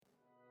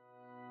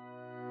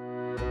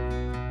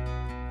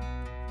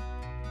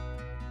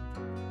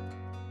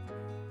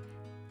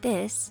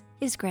This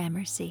is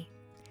Gramercy,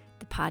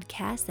 the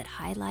podcast that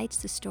highlights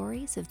the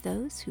stories of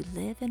those who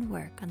live and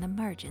work on the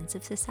margins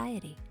of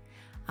society.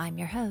 I'm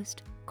your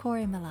host,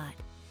 Corey Malott.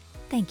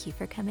 Thank you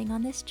for coming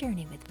on this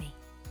journey with me.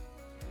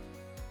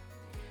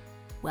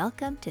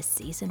 Welcome to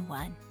Season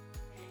 1.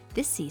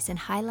 This season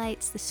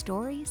highlights the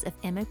stories of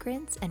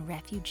immigrants and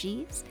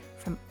refugees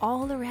from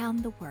all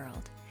around the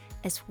world,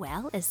 as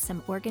well as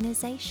some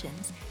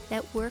organizations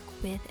that work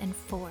with and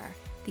for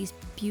these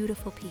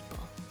beautiful people.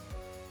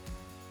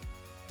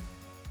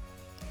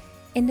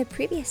 In the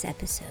previous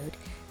episode,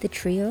 the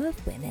trio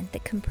of women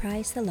that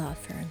comprise the law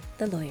firm,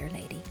 The Lawyer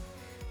Lady,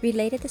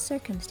 related the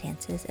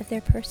circumstances of their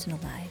personal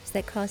lives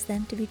that caused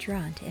them to be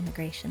drawn to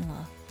immigration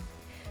law.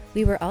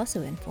 We were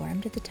also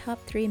informed of the top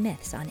 3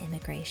 myths on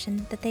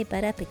immigration that they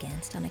butt up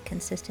against on a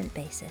consistent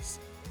basis.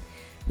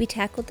 We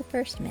tackled the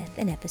first myth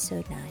in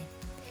episode 9.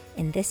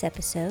 In this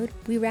episode,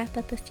 we wrap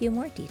up a few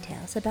more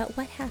details about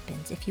what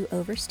happens if you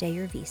overstay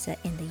your visa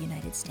in the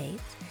United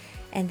States,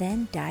 and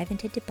then dive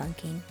into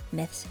debunking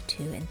myths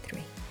 2 and 3.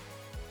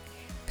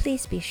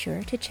 Please be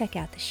sure to check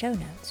out the show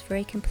notes for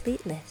a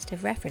complete list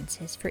of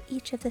references for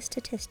each of the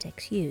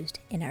statistics used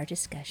in our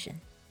discussion.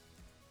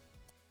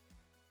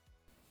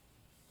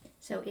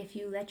 So if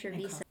you let your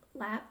visa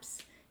lapse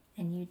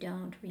and you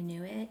don't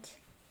renew it,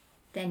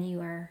 then you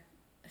are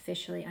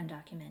officially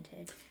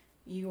undocumented.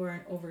 You are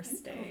an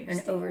overstay. An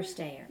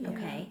overstayer, Yeah.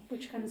 okay.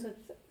 Which comes with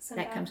some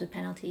That comes with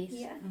penalties?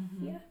 Yeah,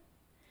 Mm-hmm. yeah.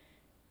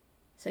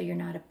 So you're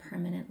not a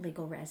permanent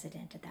legal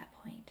resident at that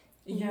point?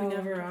 You No,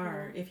 never definitely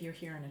are not. if you're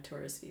here on a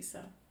tourist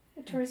visa.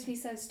 A tourist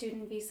visa,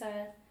 student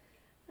visa,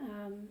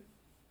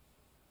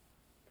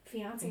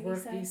 fiance Work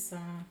visa.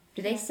 visa.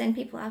 Do they send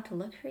people out to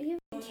look for you?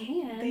 They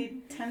can. They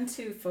tend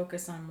to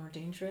focus on more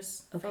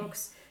dangerous Okay.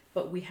 folks,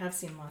 but we have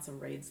seen lots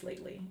of raids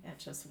lately at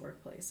just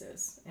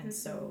workplaces. And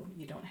so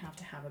you don't have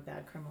to have a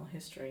bad criminal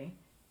history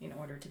in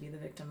order to be the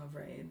victim of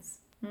raids.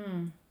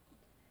 Hmm.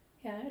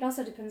 Yeah, it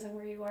also depends on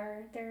where you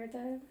are. There are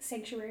the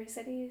sanctuary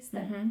cities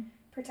that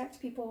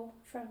protect people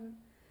from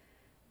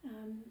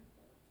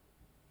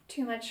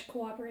too much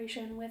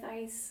cooperation with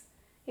ICE.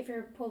 If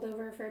you're pulled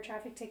over for a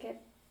traffic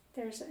ticket,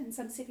 there's in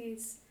some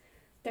cities,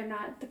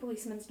 the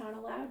policeman's not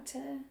allowed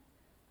to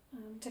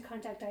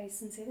contact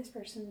ICE and say this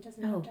person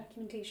doesn't have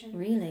documentation.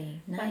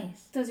 Really? But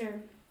Nice.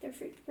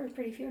 they're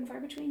pretty few and far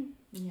between.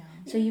 Yeah.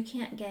 So you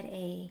can't get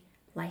a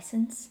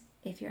license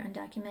if you're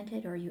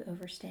undocumented or you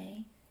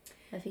overstay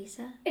a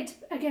visa? It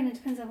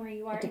depends on where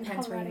you are. It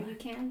depends in where Colorado, you are. you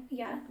can.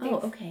 Yeah. Oh,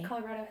 okay.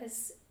 Colorado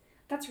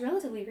that's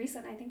relatively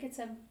recent. I think it's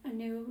a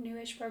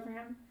newish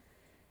program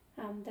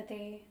that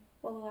they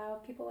will allow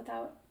people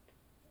without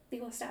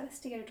legal status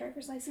to get a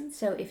driver's license.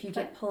 So if you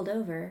get pulled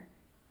over,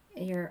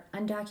 you're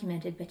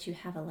undocumented, but you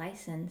have a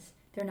license,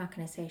 they're not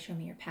going to say, show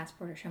me your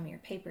passport or show me your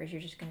papers.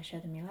 You're just going to show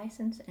them your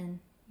license, and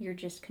you're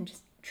just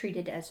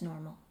treated as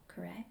normal,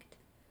 correct?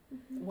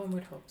 One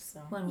would hope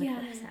so. One would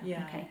Yeah. hope so.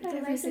 Yeah. Okay. Not The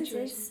every license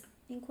situation. is,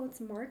 in quotes,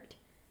 marked.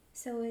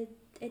 So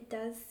it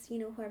does,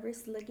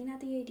 whoever's looking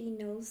at the ID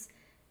knows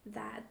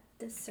that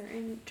the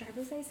certain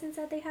driver's license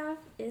that they have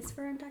is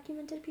for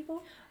undocumented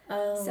people.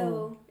 Oh.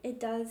 So it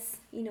does,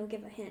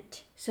 give a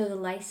hint. So the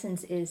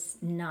license is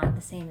not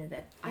the same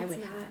that I It's would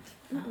not. have.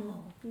 Mm-mm.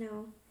 Oh.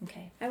 No.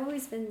 Okay. I've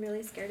always been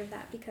really scared of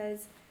that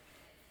because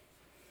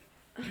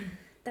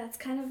that's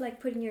kind of like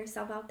putting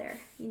yourself out there,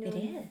 It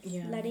is.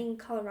 Yeah. letting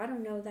Colorado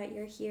know that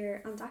you're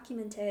here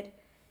undocumented,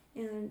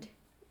 and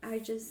I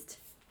just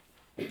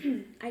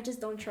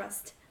don't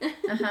trust.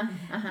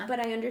 But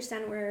I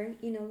understand where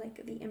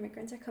like the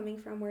immigrants are coming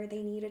from, where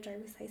they need a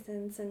driver's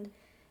license, and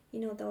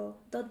they'll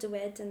do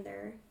it and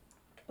they're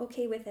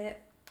okay with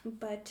it.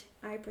 But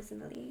I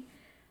personally,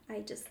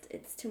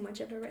 it's too much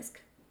of a risk.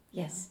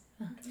 Yes.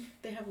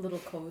 They have little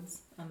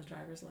codes on the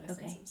driver's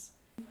licenses.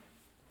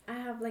 I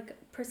have like a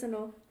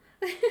personal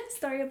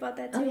story about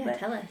that too. Oh yeah, but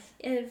tell us.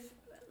 if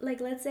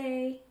let's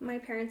say my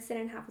parents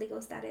didn't have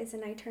legal status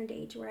and I turned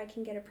age where I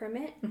can get a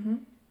permit, Mm-hmm.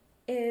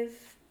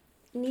 if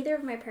neither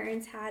of my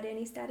parents had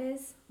any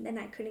status, then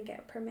I couldn't get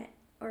a permit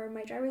or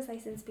my driver's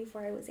license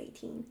before I was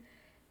 18,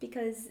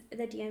 because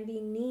the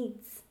DMV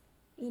needs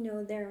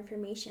their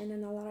information,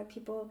 and a lot of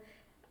people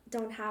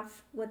don't have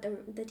what the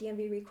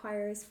DMV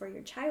requires for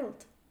your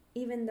child,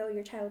 even though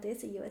your child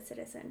is a U.S.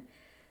 citizen.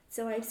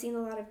 So I've seen a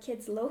lot of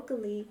kids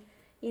locally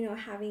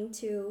having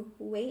to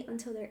wait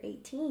until they're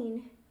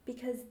 18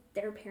 because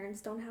their parents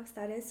don't have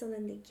status, so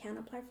then they can't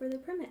apply for the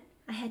permit.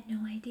 I had no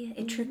idea.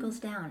 It trickles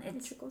down.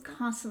 It's trickles down.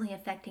 constantly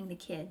affecting the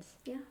kids.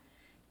 Yeah.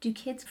 Do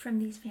kids from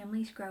these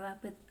families grow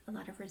up with a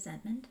lot of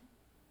resentment?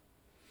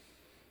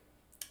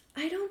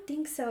 I don't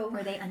think so.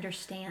 Or they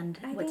understand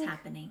what's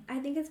happening? I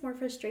think it's more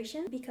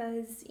frustration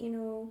because,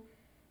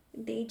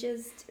 they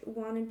just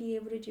want to be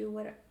able to do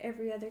what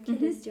every other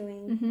kid is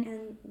doing,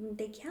 and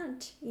they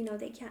can't.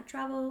 They can't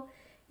travel,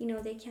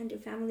 they can't do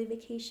family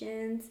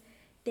vacations.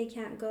 They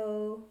can't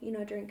go,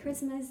 during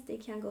Christmas, they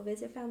can't go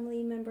visit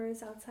family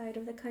members outside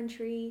of the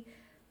country.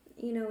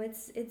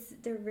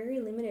 They're very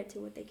limited to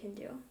what they can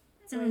do.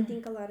 So I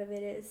think a lot of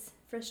it is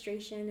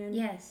frustration, and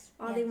Yes.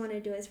 all they want to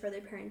do is for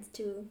their parents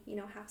to,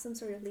 have some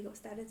sort of legal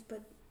status,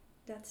 but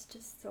that's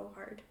just so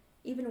hard.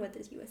 Even with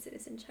this U.S.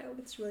 citizen child,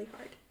 it's really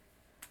hard.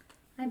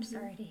 I'm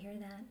sorry to hear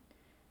that.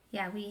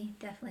 Yeah, we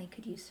definitely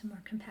could use some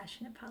more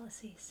compassionate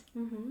policies.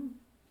 Mm-hmm.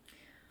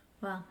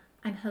 Well,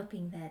 I'm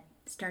hoping that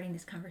starting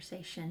this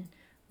conversation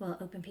will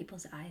open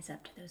people's eyes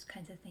up to those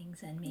kinds of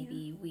things, and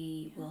maybe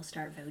we will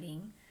start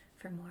voting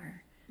for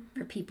more,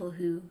 for people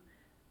who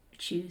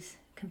choose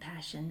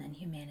compassion and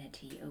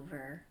humanity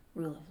over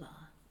rule of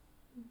law.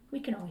 We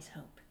can always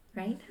hope,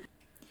 right?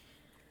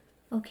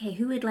 Okay,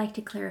 who would like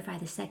to clarify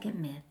the second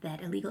myth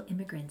that illegal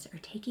immigrants are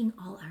taking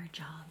all our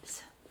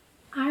jobs?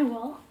 I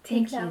will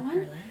take Thank that you,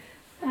 one.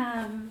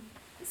 Carla.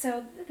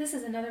 So this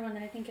is another one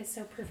that I think is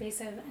so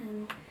pervasive,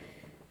 and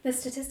the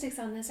statistics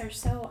on this are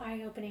so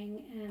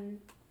eye-opening and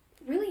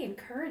really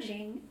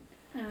encouraging.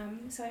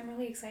 So I'm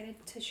really excited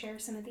to share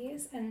some of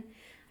these. And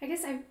I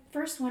guess I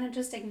first want to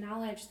just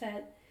acknowledge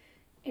that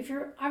if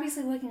you're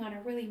obviously looking on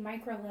a really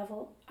micro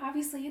level,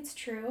 obviously it's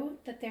true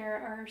that there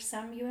are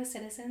some U.S.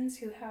 citizens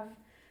who have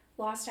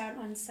lost out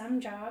on some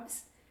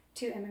jobs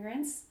to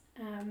immigrants.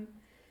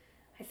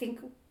 I think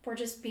we're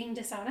just being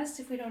dishonest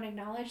if we don't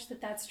acknowledge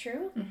that that's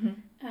true.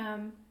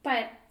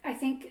 But I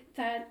think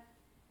that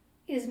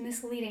is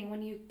misleading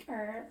when you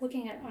are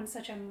looking at on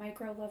such a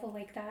micro level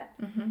like that.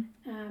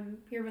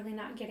 You're really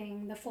not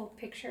getting the full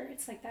picture.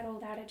 It's like that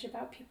old adage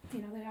about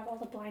people, they have all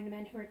the blind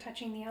men who are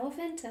touching the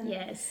elephant, and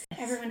Yes.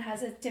 everyone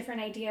has a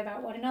different idea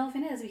about what an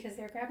elephant is because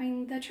they're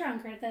grabbing the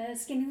trunk or the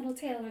skinny little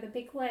tail or the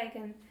big leg.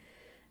 And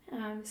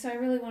so I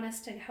really want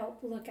us to help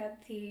look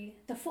at the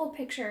full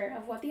picture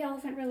of what the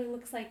elephant really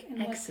looks like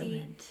and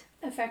Excellent.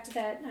 what the effect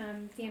that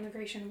the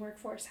immigration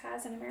workforce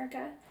has in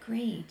America.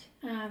 Great.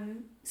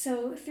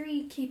 So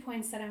 3 key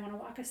points that I want to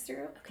walk us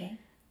through. Okay.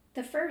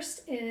 The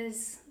first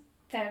is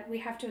that we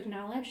have to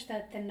acknowledge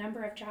that the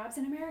number of jobs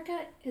in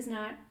America is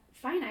not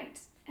finite.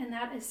 And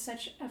that is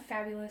such a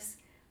fabulous,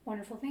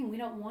 wonderful thing. We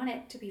don't want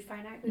it to be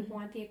finite. We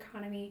want the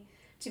economy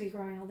to be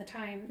growing all the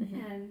time.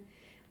 And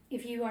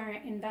if you are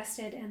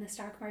invested in the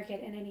stock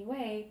market in any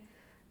way,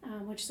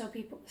 which so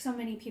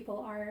many people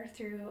are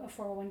through a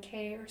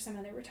 401k or some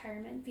other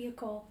retirement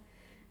vehicle,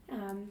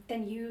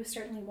 then you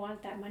certainly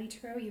want that money to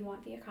grow. You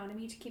want the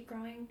economy to keep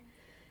growing.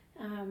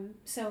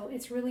 So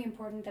it's really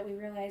important that we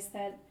realize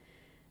that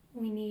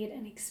we need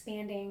an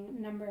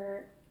expanding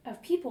number of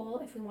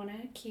people if we want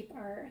to keep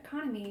our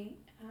economy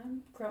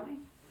growing.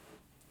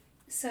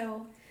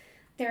 So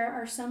there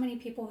are so many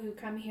people who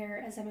come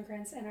here as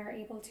immigrants and are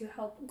able to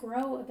help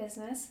grow a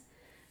business,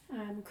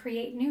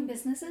 create new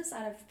businesses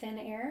out of thin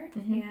air,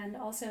 and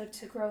also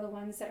to grow the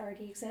ones that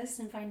already exist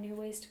and find new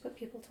ways to put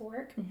people to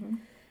work.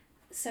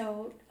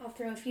 So I'll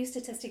throw a few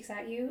statistics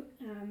at you.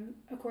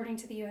 According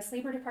to the U.S.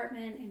 Labor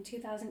Department in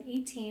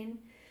 2018,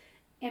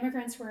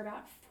 immigrants were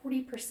about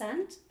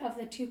 40% of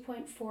the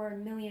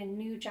 2.4 million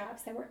new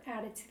jobs that were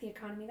added to the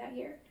economy that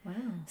year. Wow.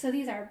 So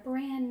these are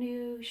brand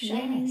new,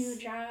 shiny new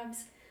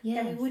jobs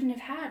that we wouldn't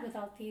have had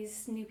without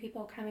these new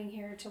people coming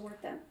here to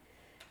work them.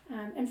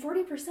 And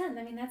 40%,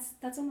 I mean,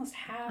 that's almost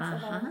half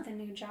of all of the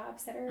new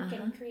jobs that are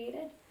getting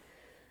created.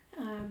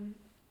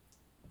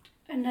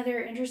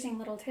 Another interesting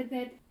little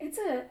tidbit, it's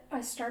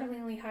a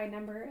startlingly high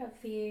number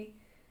of the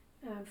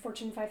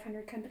Fortune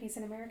 500 companies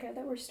in America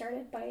that were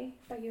started by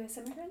U.S.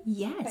 immigrants.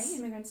 Yes. By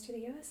immigrants to the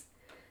U.S.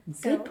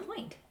 Good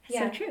point.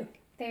 Yeah, so true.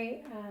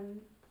 They,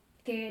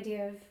 the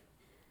idea of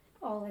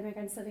all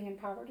immigrants living in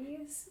poverty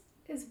is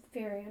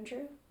very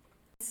untrue.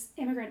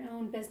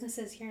 Immigrant-owned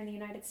businesses here in the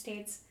United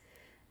States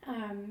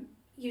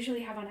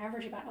usually have on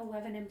average about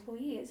 11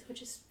 employees,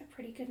 which is a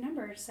pretty good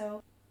number.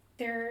 So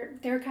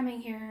they're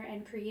coming here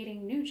and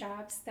creating new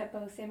jobs that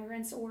both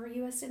immigrants or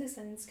U.S.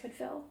 citizens could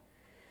fill.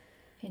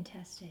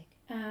 Fantastic.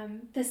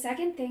 The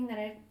second thing that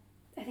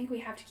I think we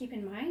have to keep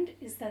in mind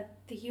is that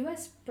the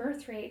U.S.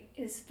 birth rate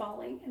is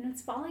falling, and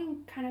it's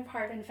falling kind of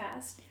hard and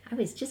fast. I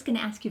was just going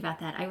to ask you about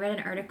that. I read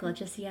an article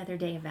just the other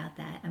day about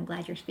that. I'm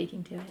glad you're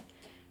speaking to it.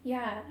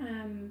 Yeah,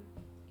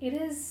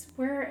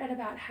 we're at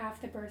about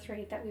half the birth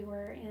rate that we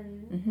were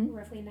in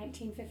roughly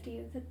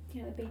 1950,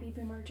 the baby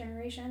boomer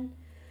generation.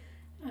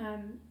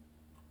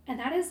 And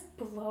that is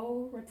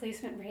below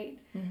replacement rate.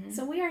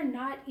 So we are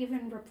not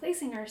even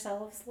replacing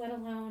ourselves, let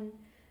alone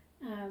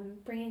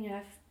bringing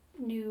enough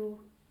new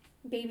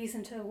babies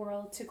into the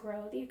world to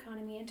grow the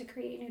economy and to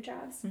create new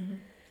jobs.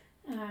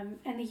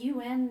 And the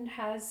UN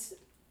has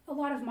a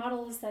lot of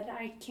models that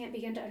I can't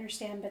begin to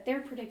understand, but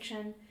their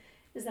prediction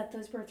is that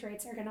those birth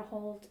rates are going to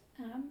hold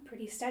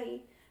pretty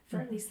steady for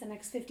at least the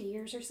next 50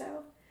 years or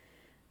so.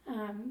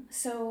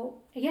 So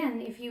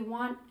again, if you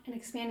want an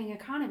expanding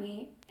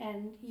economy,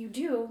 and you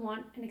do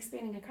want an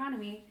expanding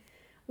economy,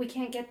 we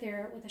can't get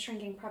there with a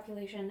shrinking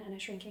population and a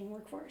shrinking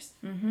workforce.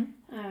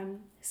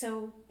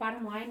 So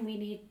bottom line, we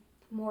need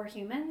more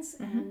humans,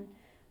 and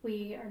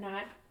we're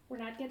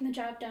not getting the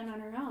job done on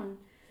our own.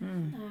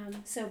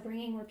 So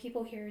bringing more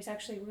people here is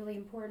actually really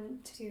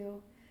important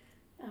to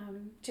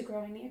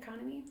growing the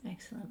economy.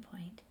 Excellent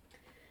point.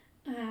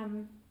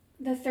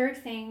 The third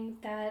thing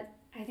that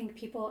I think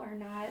people are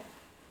not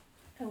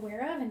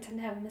aware of and tend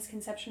to have a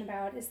misconception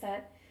about is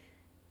that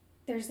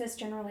there's this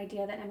general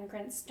idea that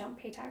immigrants don't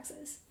pay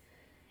taxes.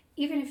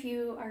 even if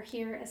you are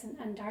here as an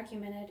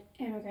undocumented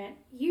immigrant,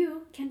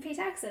 you can pay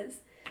taxes.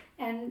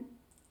 And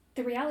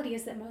the reality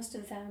is that most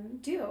of them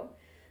do.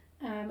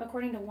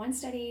 According to one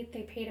study,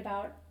 they paid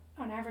about,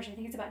 on average, I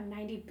think it's about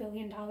 $90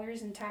 billion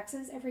in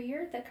taxes every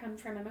year that come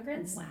from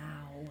immigrants.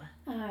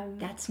 Wow.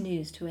 That's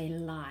news to a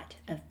lot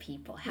of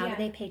people. How do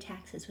they pay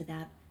taxes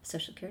without a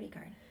Social Security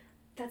card?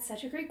 That's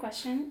such a great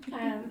question.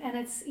 And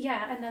it's,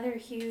 another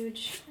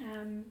huge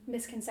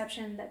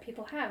misconception that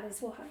people have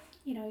is, well,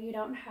 you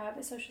don't have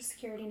a Social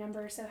Security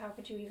number, so how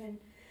could you even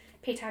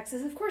pay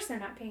taxes? Of course they're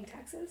not paying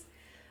taxes.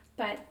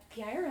 But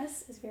the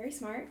IRS is very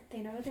smart. They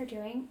know what they're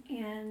doing,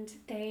 and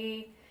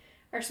they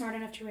are smart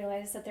enough to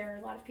realize that there are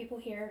a lot of people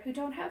here who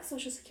don't have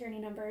Social Security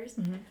numbers,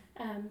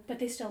 but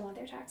they still want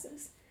their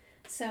taxes.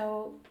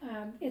 So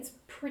it's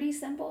pretty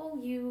simple.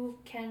 You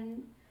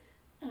can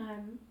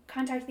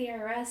contact the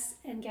IRS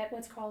and get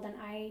what's called an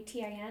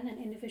ITIN, an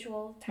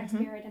Individual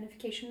Taxpayer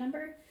Identification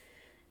Number.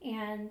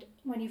 And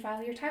when you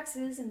file your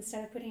taxes,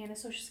 instead of putting in a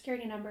Social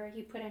Security number,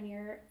 you put in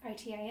your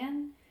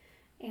ITIN,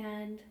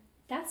 and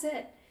that's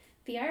it.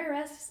 The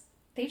IRS,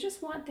 they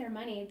just want their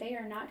money. They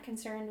are not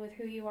concerned with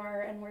who you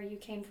are and where you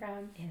came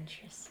from.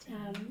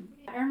 Interesting.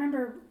 I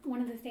remember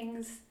one of the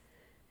things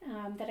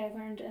that I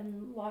learned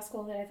in law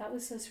school that I thought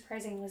was so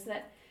surprising was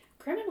that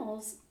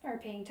criminals are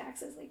paying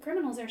taxes. Like,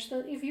 criminals are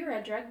still, if you're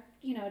a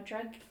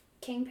drug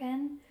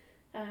kingpin,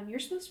 you're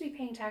supposed to be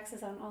paying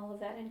taxes on all of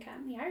that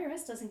income. The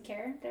IRS doesn't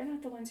care. They're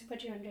not the ones who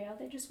put you in jail.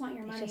 They just want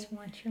your money. They just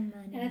want your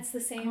money. And it's the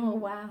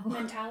same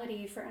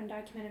mentality for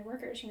undocumented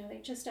workers. They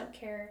just don't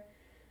care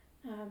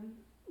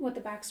what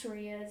the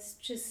backstory is.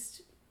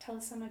 Just tell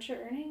us how much you're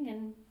earning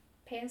and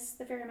pay us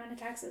the fair amount of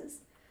taxes.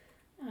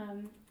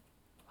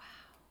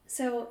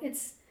 So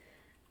it's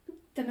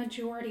the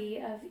majority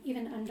of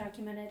even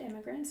undocumented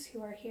immigrants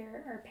who are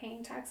here are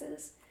paying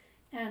taxes.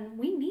 And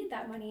we need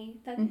that money.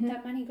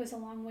 That money goes a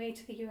long way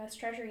to the U.S.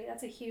 Treasury.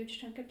 That's a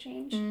huge chunk of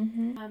change.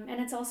 And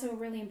it's also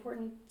really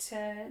important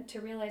to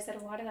realize that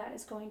a lot of that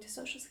is going to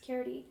Social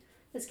Security.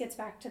 This gets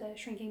back to the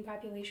shrinking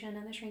population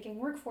and the shrinking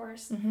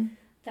workforce.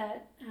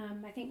 That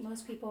I think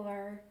most people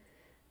are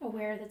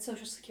aware that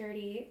Social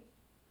Security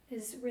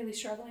is really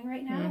struggling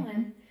right now,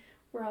 and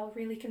we're all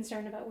really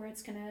concerned about where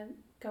it's going to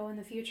go in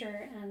the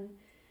future. And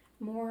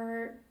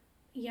more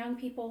young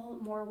people,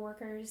 more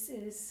workers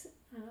is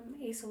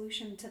a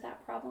solution to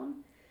that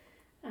problem.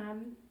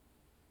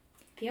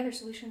 The other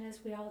solution is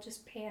we all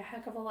just pay a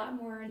heck of a lot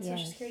more in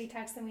Social Security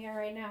tax than we are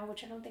right now,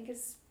 which I don't think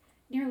is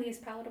nearly as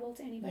palatable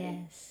to anybody.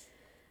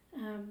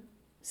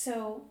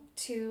 So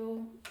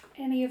to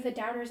any of the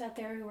doubters out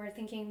there who are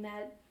thinking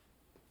that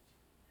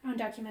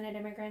undocumented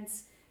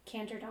immigrants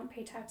can't or don't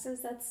pay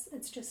taxes,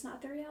 it's just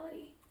not the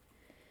reality.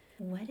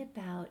 What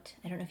about,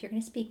 I don't know if you're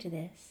going to speak to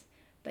this,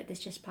 but this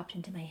just popped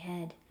into my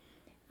head.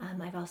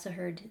 I've also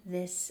heard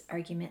this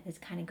argument that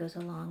kind of goes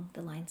along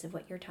the lines of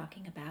what you're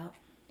talking about.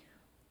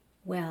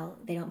 Well,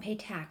 they don't pay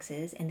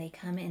taxes, and they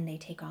come and they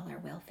take all our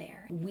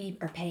welfare. We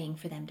are paying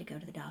for them to go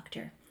to the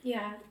doctor.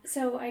 Yeah,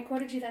 so I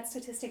quoted you that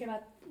statistic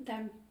about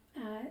them,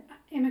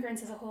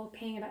 immigrants as a whole,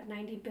 paying about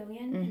 $90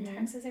 billion in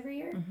taxes every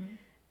year.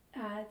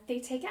 They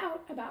take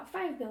out about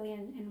 $5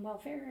 billion in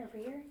welfare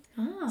every year.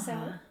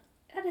 So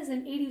that is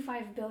an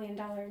 $85 billion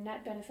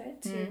net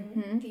benefit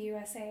to the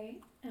USA.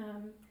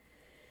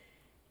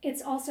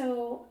 It's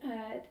also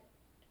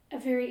a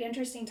very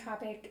interesting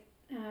topic,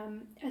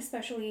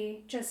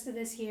 especially just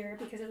this year,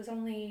 because it was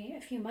only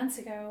a few months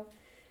ago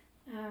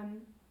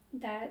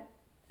that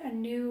a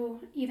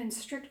new, even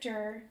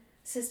stricter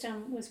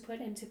system was put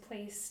into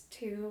place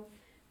to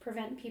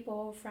prevent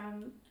people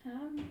from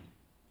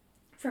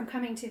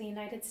coming to the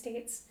United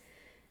States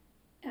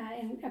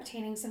and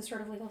obtaining some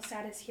sort of legal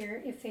status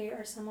here if they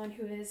are someone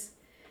who is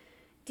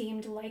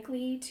deemed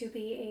likely to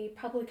be a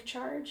public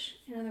charge.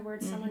 In other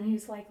words, someone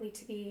who's likely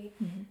to be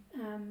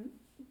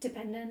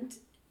dependent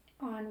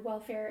on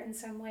welfare in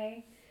some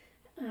way.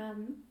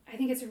 I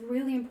think it's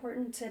really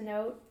important to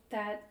note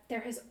that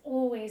there has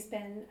always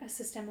been a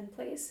system in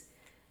place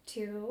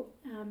to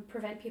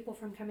prevent people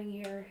from coming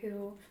here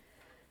who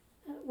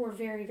were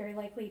very, very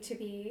likely to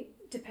be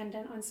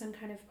dependent on some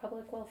kind of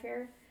public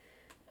welfare.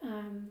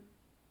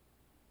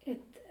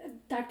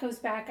 That goes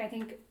back, I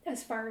think,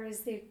 as far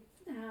as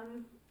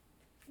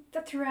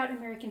that throughout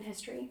American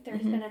history,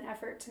 there's been an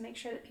effort to make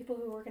sure that people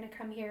who were going to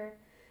come here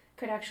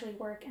could actually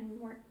work and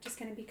weren't just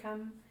going to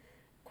become,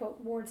 quote,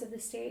 wards of the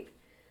state.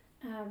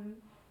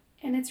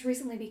 And it's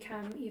recently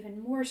become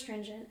even more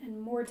stringent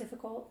and more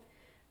difficult.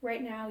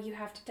 Right now, you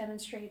have to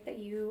demonstrate that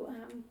you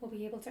will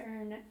be able to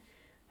earn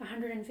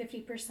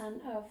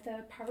 150% of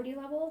the poverty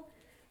level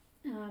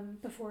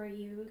before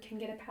you can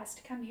get a pass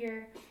to come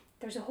here.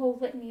 There's a whole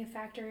litany of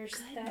factors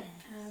that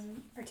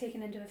are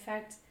taken into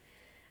effect.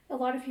 A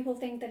lot of people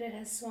think that it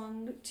has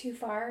swung too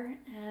far,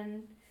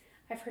 and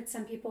I've heard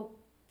some people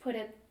put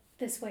it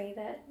this way,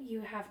 that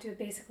you have to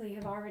basically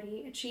have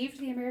already achieved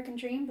the American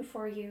dream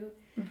before you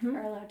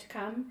are allowed to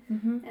come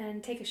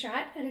and take a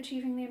shot at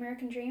achieving the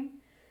American dream.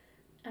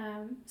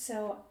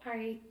 So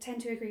I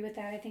tend to agree with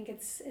that. I think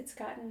it's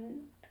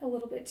gotten a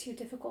little bit too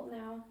difficult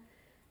now.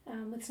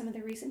 with some of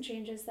the recent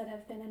changes that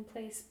have been in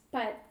place.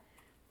 But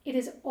it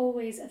is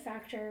always a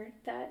factor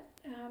that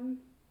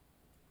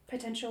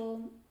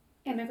potential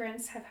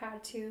immigrants have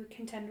had to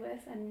contend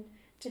with and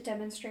to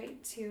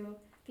demonstrate to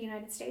the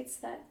United States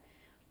that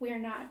we are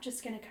not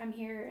just going to come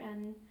here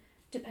and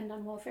depend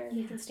on welfare.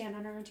 We can stand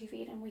on our own 2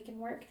 feet and we can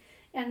work.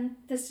 And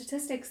the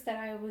statistics that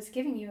I was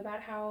giving you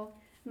about how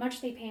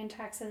much they pay in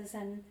taxes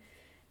and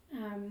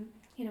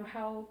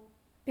how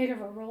big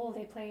of a role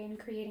they play in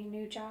creating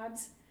new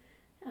jobs,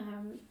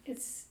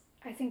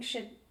 I think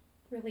should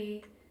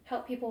really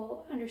help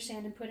people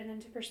understand and put it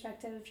into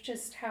perspective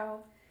just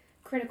how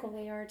critical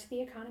they are to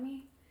the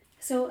economy.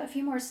 So a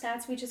few more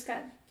stats. We just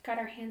got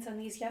our hands on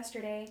these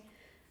yesterday.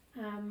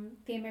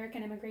 The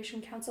American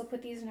Immigration Council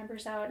put these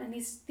numbers out, and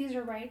these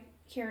are right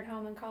here at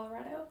home in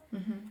Colorado.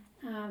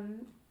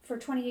 For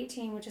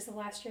 2018, which is the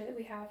last year that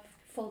we have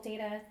full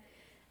data,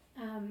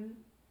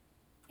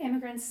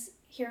 immigrants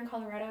here in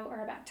Colorado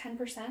are about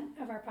 10%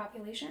 of our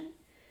population.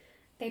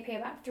 They pay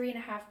about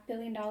 $3.5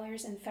 billion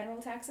in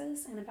federal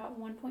taxes and about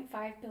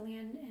 $1.5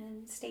 billion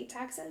in state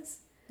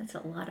taxes. That's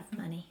a lot of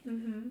money.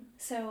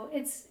 So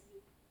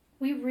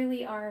we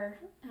really are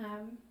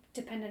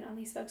dependent on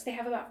these folks. They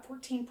have about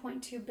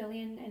 $14.2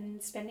 billion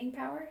in spending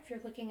power if you're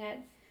looking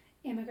at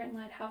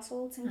immigrant-led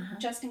households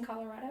just in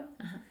Colorado.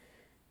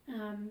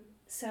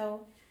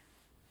 So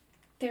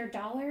their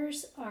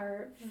dollars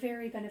are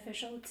very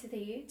beneficial to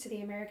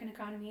the American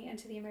economy and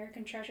to the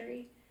American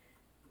Treasury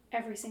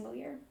every single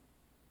year.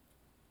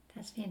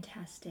 That's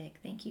fantastic.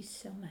 Thank you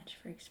so much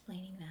for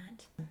explaining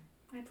that.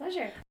 My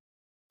pleasure.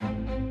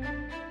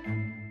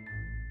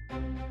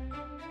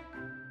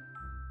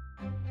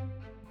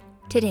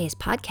 Today's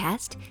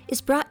podcast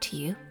is brought to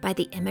you by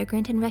the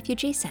Immigrant and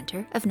Refugee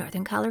Center of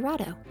Northern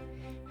Colorado,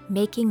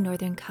 making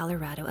Northern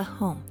Colorado a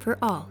home for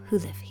all who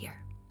live here.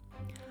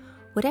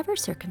 Whatever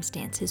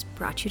circumstances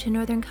brought you to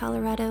Northern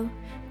Colorado,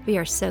 we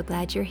are so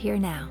glad you're here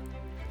now.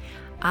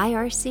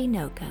 IRC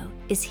NOCO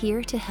is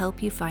here to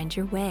help you find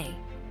your way.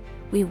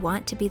 We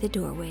want to be the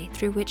doorway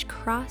through which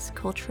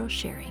cross-cultural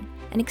sharing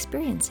and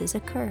experiences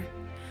occur.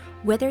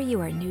 Whether you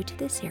are new to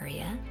this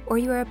area or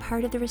you are a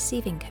part of the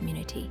receiving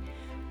community,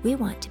 we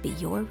want to be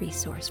your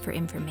resource for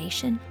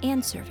information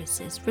and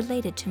services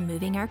related to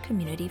moving our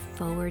community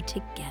forward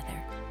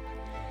together.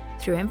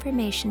 Through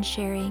information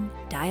sharing,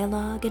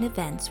 dialogue, and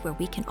events where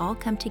we can all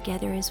come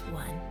together as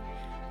one,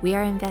 we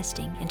are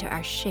investing into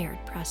our shared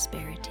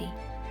prosperity.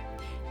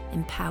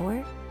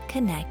 Empower,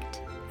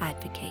 connect,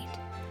 advocate.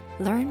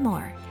 Learn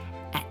more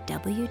at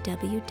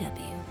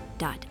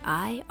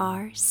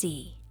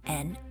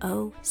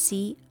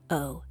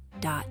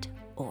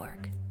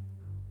www.ircnoco.org.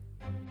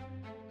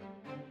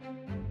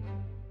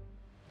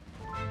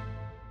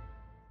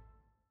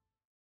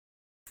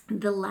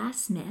 The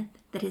last myth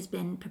that has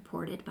been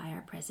purported by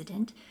our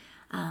president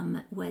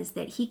was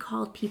that he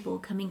called people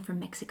coming from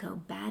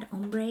Mexico bad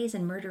hombres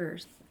and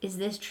murderers. Is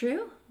this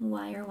true?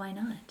 Why or why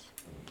not?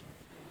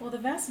 Well, the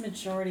vast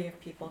majority of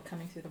people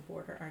coming through the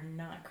border are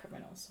not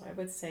criminals. So I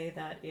would say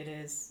that it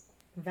is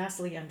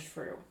vastly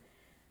untrue.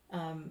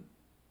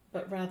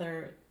 But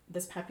rather,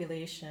 this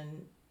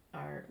population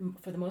are,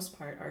 for the most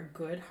part, are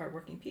good,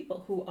 hardworking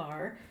people who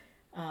are,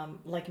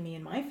 like me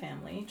and my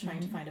family,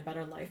 trying to find a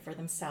better life for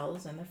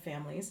themselves and their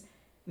families.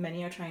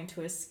 Many are trying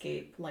to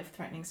escape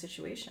life-threatening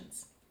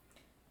situations.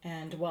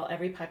 And while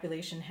every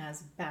population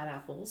has bad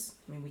apples,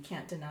 I mean, we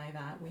can't deny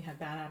that. We have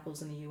bad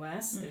apples in the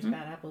U.S., there's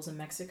bad apples in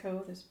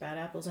Mexico, there's bad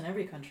apples in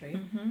every country.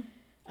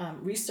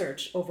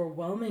 Research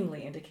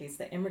overwhelmingly indicates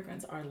that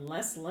immigrants are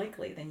less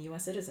likely than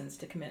U.S. citizens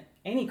to commit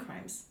any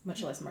crimes,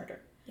 much less murder.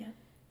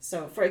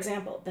 So, for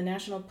example, the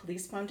National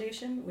Police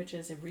Foundation, which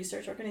is a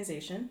research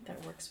organization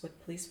that works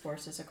with police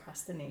forces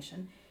across the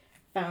nation,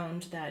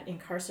 found that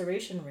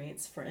incarceration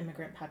rates for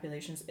immigrant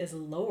populations is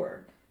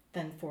lower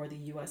than for the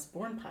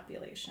U.S.-born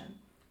population.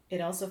 It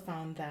also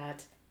found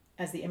that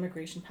as the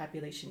immigration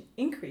population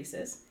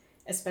increases,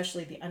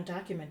 especially the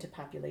undocumented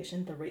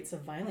population, the rates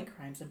of violent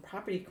crimes and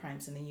property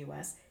crimes in the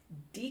U.S.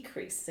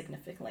 decrease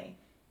significantly,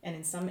 and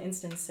in some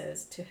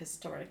instances to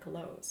historic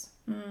lows.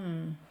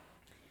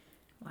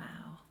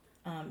 Wow.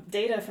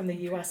 Data from the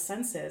U.S.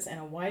 Census and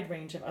a wide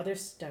range of other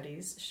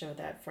studies show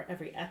that for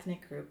every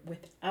ethnic group,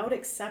 without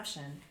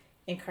exception,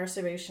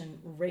 incarceration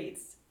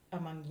rates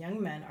among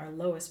young men are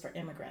lowest for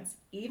immigrants,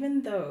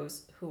 even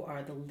those who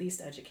are the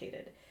least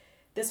educated.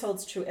 This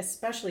holds true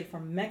especially for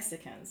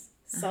Mexicans,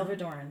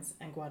 Salvadorans,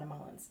 and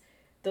Guatemalans.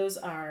 Those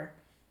are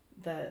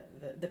the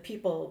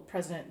people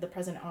the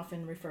president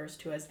often refers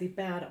to as the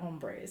bad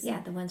hombres.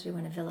 Yeah, the ones we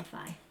want to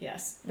vilify.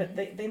 Yes, but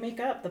they make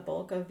up the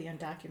bulk of the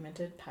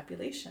undocumented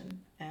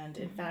population. And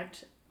in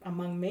fact,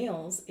 among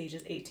males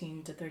ages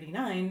 18 to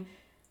 39,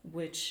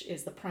 which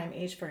is the prime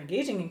age for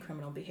engaging in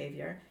criminal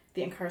behavior,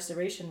 the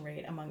incarceration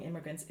rate among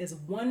immigrants is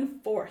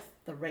 1/4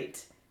 the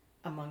rate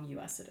among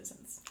U.S.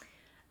 citizens.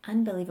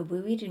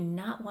 Unbelievable. We do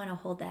not want to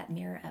hold that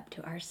mirror up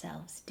to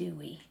ourselves, do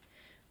we?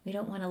 We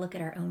don't want to look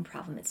at our own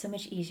problem. It's so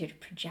much easier to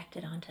project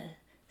it onto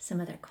some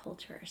other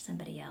culture or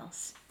somebody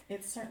else.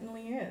 It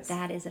certainly is.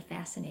 That is a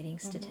fascinating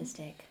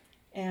statistic.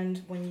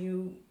 And when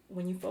you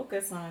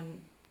focus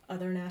on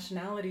other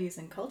nationalities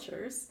and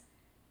cultures,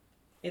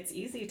 it's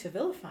easy to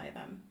vilify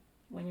them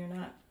when you're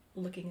not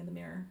looking in the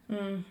mirror.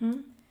 Mm-hmm.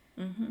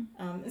 Mm-hmm.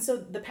 And so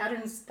the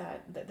patterns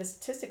the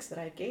statistics that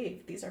I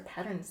gave, these are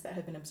patterns that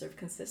have been observed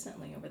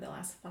consistently over the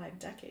last 5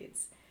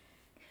 decades.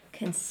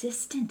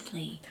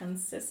 Consistently. So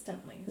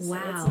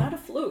Wow. it's not a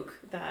fluke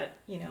that,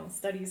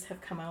 studies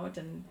have come out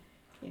and,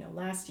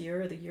 last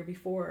year or the year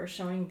before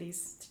showing these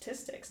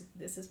statistics.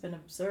 This has been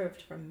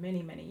observed for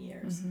many, many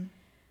years.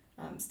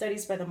 Mm-hmm.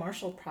 Studies by the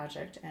Marshall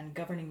Project and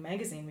Governing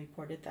Magazine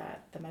reported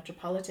that the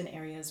metropolitan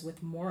areas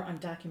with more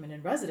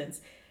undocumented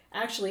residents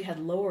actually had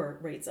lower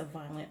rates of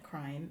violent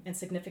crime and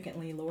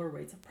significantly lower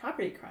rates of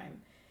property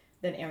crime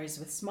than areas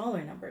with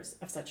smaller numbers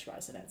of such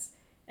residents.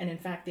 And in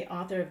fact, the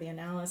author of the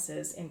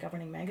analysis in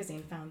Governing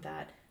Magazine found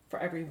that for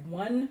every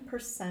 1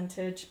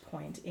 percentage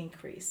point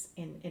increase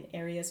in an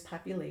area's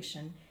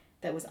population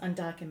that was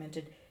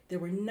undocumented, there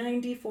were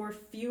 94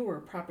 fewer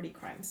property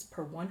crimes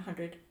per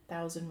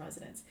 100,000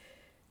 residents.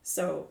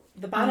 So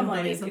the bottom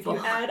line is, if you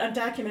add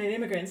undocumented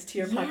immigrants to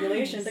your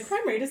population, the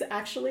crime rate is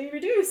actually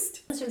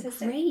reduced. Those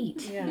are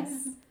great.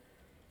 Yes.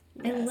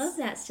 I love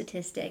that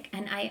statistic.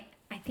 And I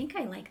think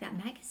I like that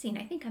magazine.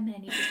 I think I'm going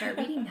to need to start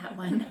reading that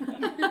one.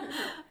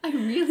 I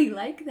really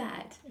like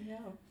that. Yeah.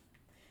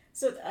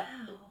 So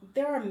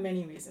there are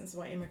many reasons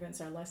why immigrants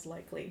are less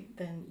likely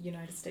than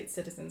United States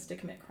citizens to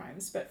commit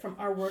crimes. But from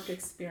our work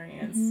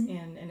experience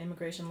in an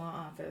immigration law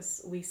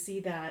office, we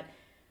see that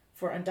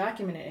for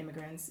undocumented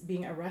immigrants,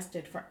 being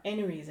arrested for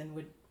any reason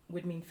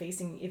would mean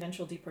facing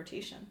eventual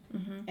deportation.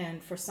 Mm-hmm.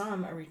 And for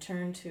some, a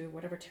return to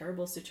whatever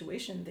terrible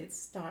situation they'd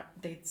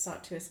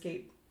sought to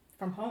escape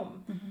from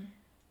home.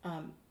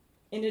 Mm-hmm.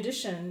 In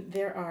addition,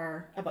 there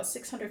are about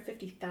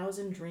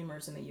 650,000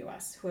 Dreamers in the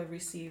U.S. who have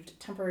received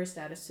temporary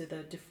status to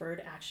the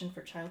Deferred Action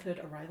for Childhood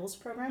Arrivals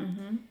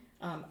program,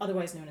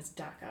 otherwise known as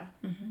DACA.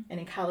 Mm-hmm. And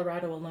in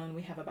Colorado alone,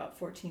 we have about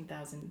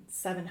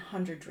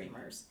 14,700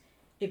 Dreamers.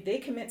 If they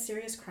commit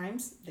serious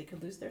crimes, they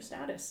could lose their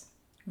status.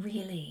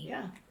 Really?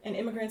 Yeah. And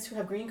immigrants who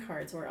have green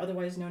cards, or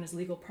otherwise known as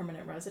legal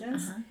permanent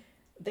residents,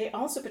 they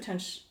also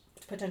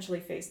potentially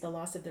face the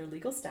loss of their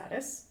legal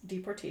status,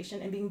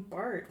 deportation, and being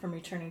barred from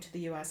returning to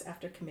the U.S.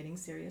 after committing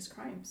serious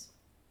crimes.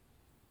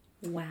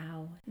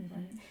 Wow. Mm-hmm.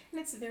 And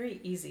it's very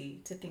easy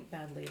to think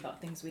badly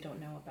about things we don't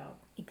know about.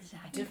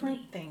 Exactly.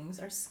 Different things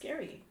are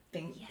scary.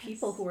 Yes.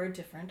 People who are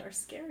different are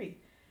scary.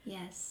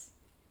 Yes,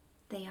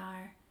 they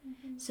are.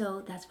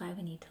 So that's why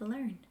we need to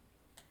learn.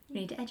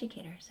 We need to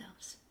educate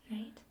ourselves,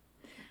 right?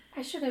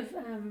 I should have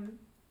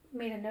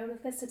made a note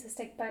of this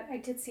statistic, but I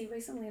did see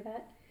recently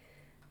that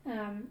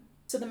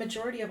So the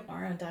majority of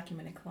our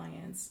undocumented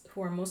clients,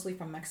 who are mostly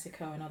from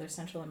Mexico and other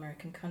Central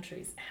American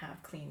countries,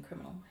 have clean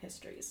criminal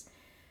histories,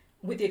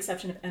 with the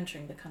exception of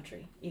entering the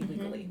country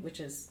illegally,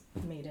 which is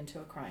made into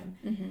a crime.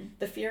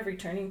 The fear of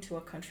returning to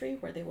a country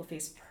where they will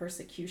face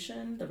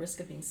persecution, the risk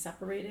of being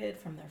separated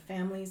from their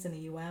families in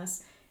the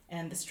U.S.,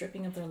 and the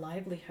stripping of their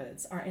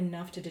livelihoods are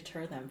enough to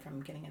deter them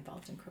from getting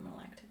involved in criminal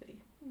activity.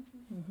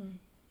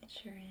 It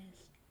sure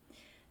is.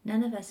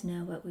 None of us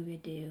know what we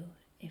would do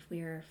if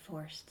we were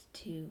forced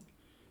to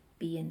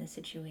be in the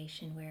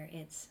situation where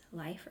it's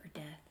life or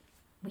death.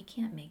 We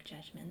can't make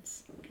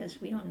judgments because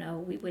we don't know.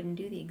 We wouldn't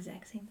do the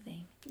exact same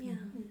thing. Yeah.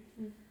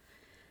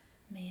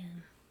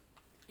 Man.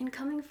 And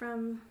coming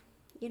from,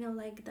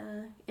 like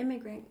the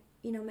immigrant,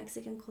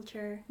 Mexican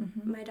culture,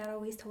 my dad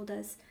always told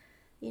us,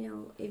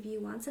 if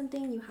you want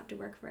something, you have to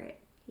work for it.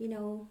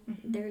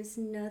 There's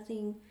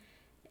nothing,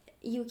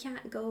 you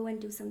can't go and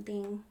do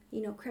something,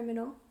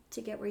 criminal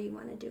to get where you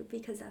want to do,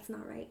 because that's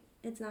not right.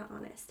 It's not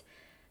honest.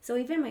 So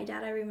even my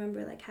dad, I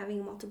remember like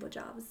having multiple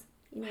jobs,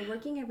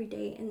 working every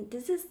day. And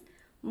this is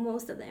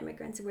most of the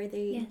immigrants where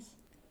they,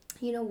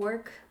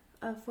 work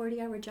a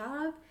 40-hour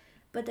job,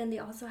 but then they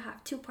also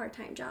have 2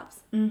 part-time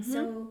jobs.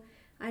 So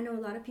I know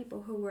a lot of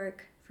people who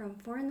work from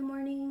 4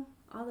 a.m.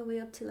 all the way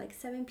up to like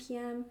 7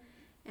 p.m.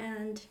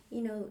 And,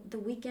 the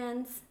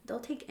weekends, they'll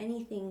take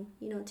anything,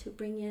 to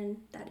bring in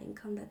that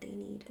income that they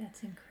need.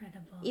 That's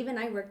incredible. Even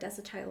I worked as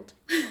a child.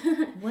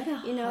 What a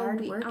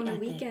hard work on the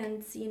ethic.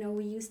 weekends,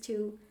 we used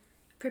to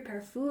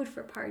prepare food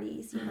for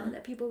parties,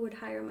 that people would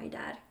hire my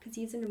dad because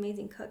he's an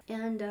amazing cook.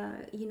 And,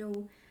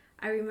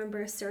 I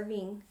remember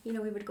serving, we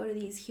would go to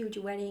these huge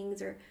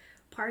weddings or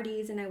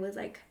parties, and I was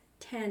like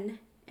 10,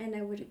 and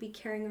I would be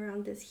carrying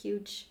around this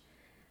huge,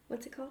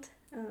 what's it called?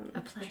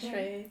 A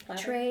platter.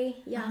 Tray,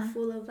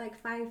 full of like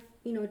 5,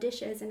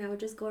 dishes, and I would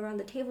just go around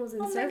the tables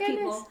and Oh my serve goodness.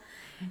 people.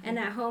 And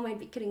at home, I'd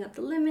be cutting up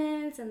the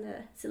lemons and the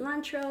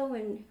cilantro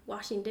and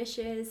washing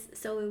dishes.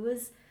 So it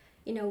was,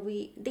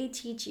 they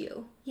teach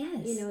you,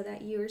 Yes.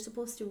 that you're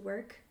supposed to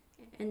work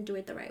and do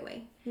it the right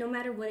way, no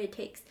matter what it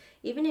takes,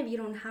 even if you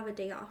don't have a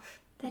day off.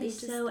 That is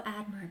so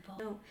admirable.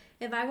 No,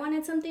 if I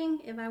wanted something,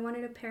 if I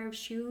wanted a pair of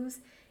shoes,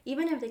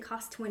 even if they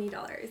cost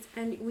 $20,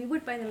 and we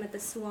would buy them at the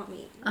swap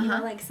meet,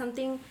 like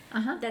something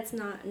that's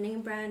not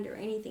name brand or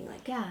anything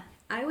like that. Yeah.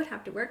 I would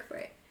have to work for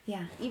it.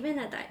 Yeah. Even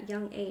at that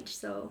young age,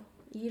 so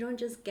you don't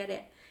just get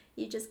it.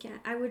 You just can't.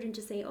 I wouldn't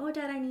just say, oh,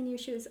 Dad, I need new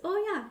shoes.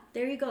 Oh, yeah,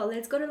 there you go.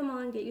 Let's go to the mall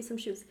and get you some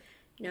shoes.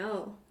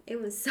 No,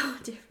 it was so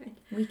different.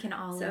 We can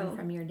all learn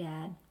from your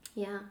dad.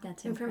 Yeah.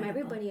 That's and incredible. from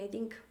everybody. I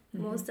think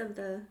most of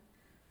the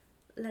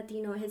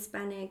Latino,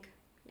 Hispanic,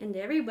 and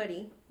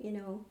everybody, you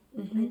know,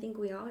 I think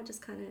we all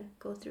just kind of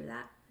go through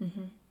that, you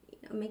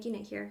know, making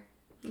it here.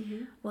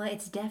 Well,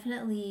 it's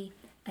definitely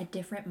a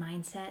different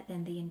mindset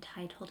than the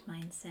entitled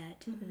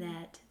mindset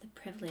that the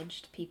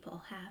privileged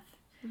people have.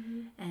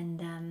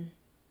 And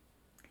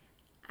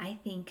I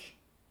think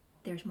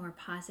there's more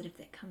positive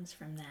that comes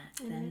from that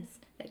than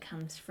that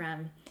comes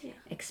from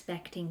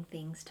expecting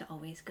things to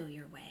always go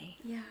your way.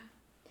 Yeah.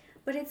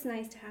 But it's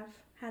nice to have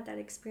had that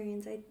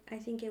experience. I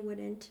think it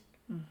wouldn't,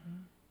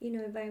 you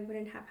know, if I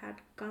wouldn't have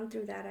gone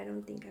through that, I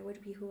don't think I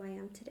would be who I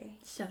am today.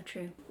 So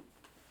true.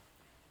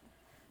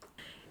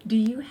 Do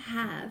you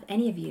have,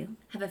 any of you,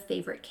 have a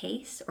favorite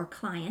case or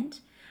client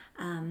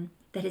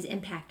that has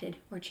impacted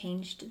or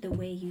changed the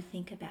way you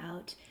think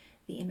about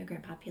the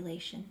immigrant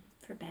population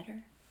for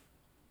better?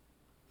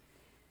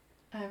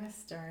 I have a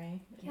story.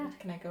 Yeah.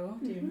 Can I go?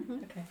 Do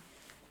you? Okay.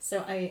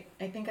 So I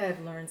think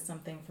I've learned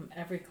something from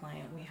every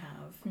client we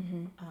have.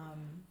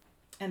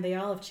 And they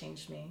all have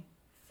changed me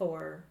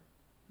for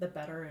the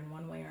better in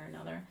one way or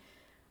another.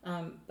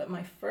 But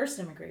my first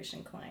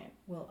immigration client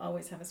will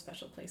always have a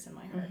special place in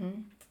my heart.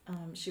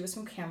 She was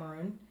from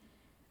Cameroon.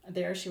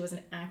 There she was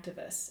an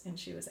activist, and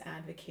she was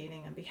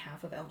advocating on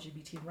behalf of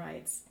LGBT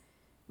rights,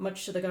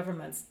 much to the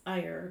government's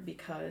ire,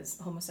 because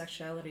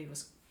homosexuality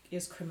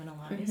is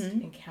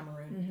criminalized in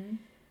Cameroon.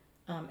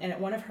 And at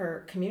one of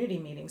her community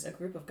meetings, a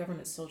group of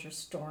government soldiers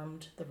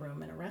stormed the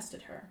room and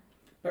arrested her.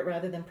 But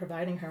rather than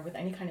providing her with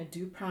any kind of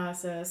due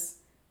process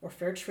or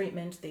fair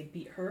treatment, they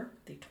beat her,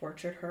 they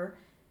tortured her,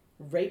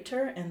 raped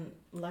her, and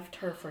left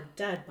her for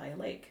dead by a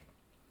lake.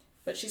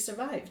 But she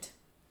survived.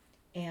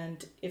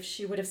 And if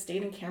she would have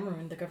stayed in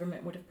Cameroon, the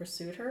government would have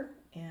pursued her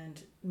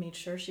and made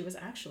sure she was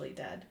actually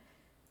dead.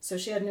 So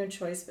she had no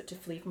choice but to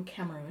flee from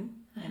Cameroon,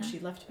 and she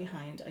left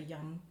behind a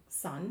young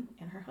son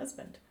and her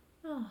husband.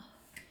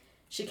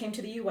 She came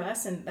to the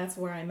U.S., and that's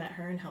where I met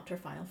her and helped her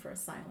file for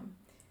asylum.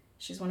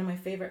 She's one of my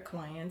favorite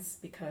clients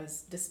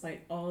because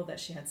despite all that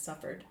she had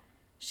suffered,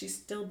 she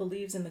still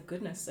believes in the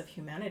goodness of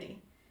humanity.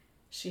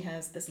 She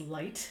has this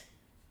light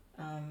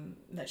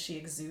that she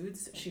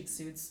exudes. She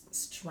exudes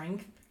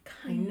strength,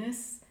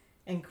 kindness,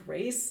 and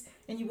grace.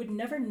 And you would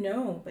never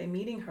know by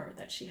meeting her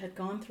that she had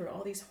gone through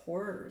all these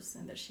horrors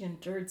and that she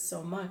endured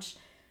so much.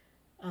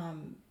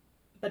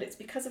 But it's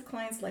because of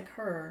clients like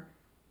her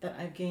that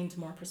I've gained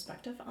more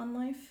perspective on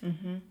life.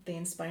 They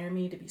inspire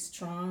me to be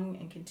strong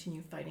and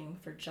continue fighting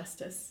for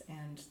justice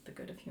and the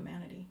good of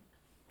humanity.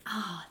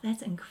 Oh,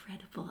 that's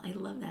incredible. I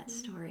love that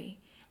story.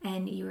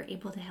 And you were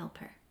able to help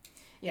her.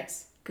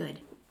 Yes. Good.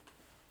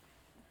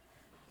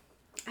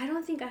 I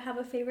don't think I have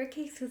a favorite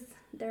case because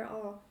they're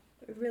all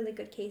really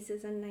good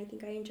cases, and I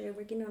think I enjoy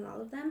working on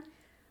all of them.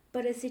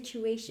 But a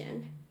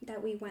situation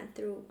that we went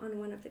through on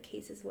one of the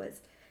cases was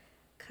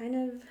kind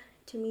of,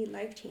 to me,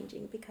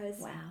 life-changing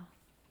because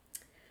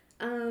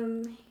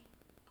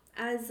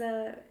as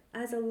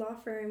a law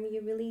firm,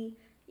 you really,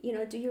 you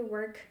know, do your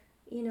work,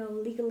 you know,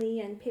 legally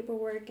and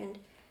paperwork and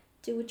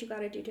do what you got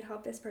to do to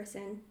help this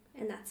person,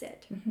 and that's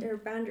it. There are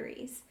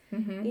boundaries,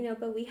 you know,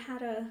 but we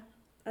had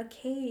a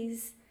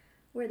case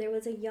where there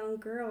was a young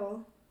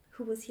girl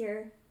who was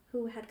here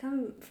who had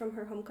come from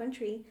her home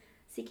country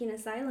seeking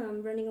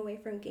asylum, running away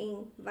from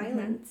gang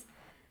violence,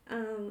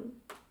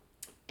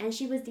 and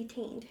she was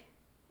detained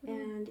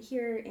and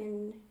here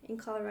in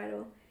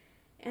Colorado.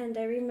 And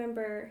I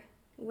remember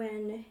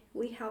when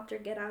we helped her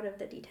get out of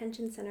the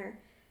detention center,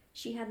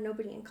 she had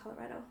nobody in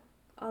Colorado.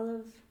 All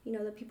of, you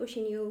know, the people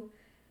she knew,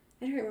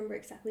 I don't remember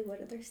exactly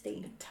what other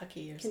state.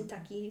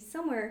 Kentucky,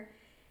 somewhere.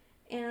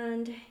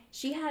 And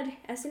she had,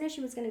 as soon as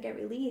she was going to get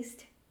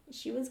released,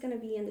 she was going to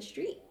be in the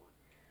street.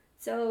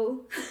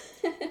 So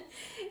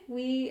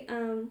we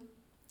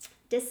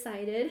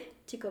decided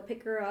to go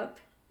pick her up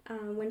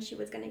when she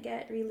was going to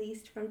get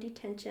released from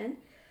detention.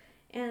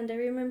 And I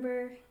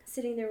remember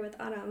sitting there with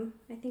Autumn.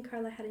 I think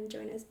Carla hadn't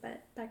joined us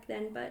back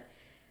then, but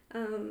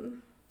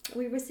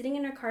we were sitting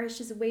in our cars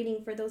just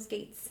waiting for those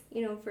gates,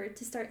 you know,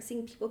 to start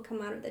seeing people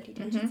come out of the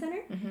detention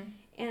center.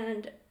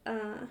 And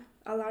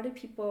a lot of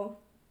people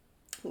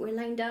were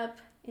lined up,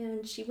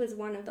 and she was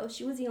one of those.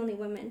 She was the only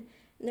woman,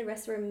 and the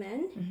rest were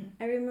men.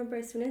 I remember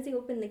as soon as they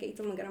opened the gates,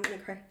 oh my God, I'm gonna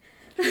cry.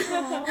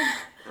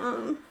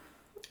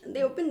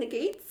 They opened the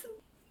gates.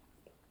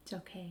 It's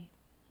okay.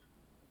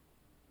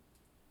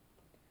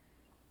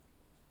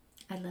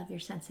 I love your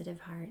sensitive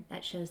heart.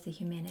 That shows the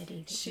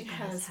humanity that she you guys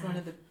has have. One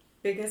of the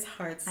biggest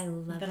hearts I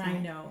love that I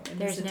know in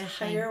There's this no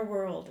entire shame.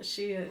 world.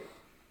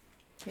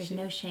 There's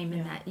no shame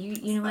in that.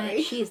 You know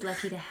what? She is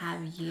lucky to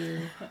have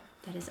you.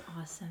 That is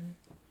awesome.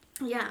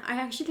 Yeah, I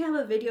actually have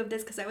a video of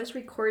this because I was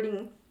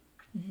recording.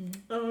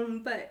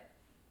 But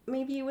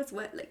maybe it was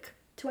like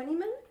 20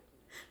 minutes?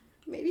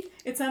 Maybe.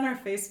 It's on our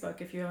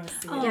Facebook if you want to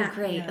see it. Oh, Yeah.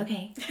 great. Yeah.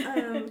 Okay.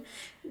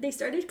 They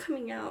started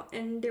coming out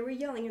and they were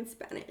yelling in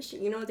Spanish.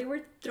 You know, they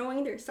were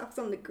throwing their socks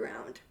on the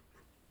ground.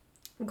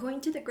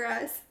 going to the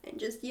grass and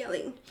just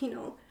yelling,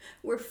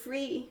 we're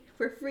free,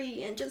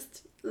 and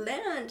just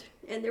land.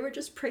 And they were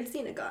just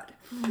praising to God.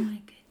 Oh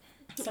my goodness.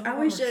 Some I of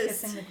them was were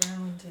just- kissing the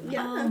ground. And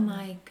Yeah. Oh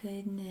my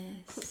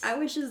goodness. I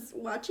was just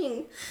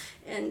watching,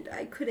 and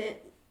I couldn't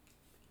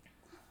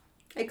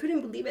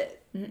believe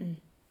it. Mm-mm.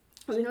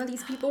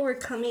 These people were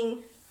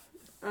coming,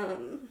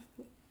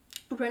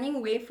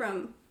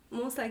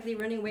 most likely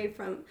running away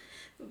from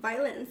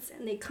violence,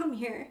 and they come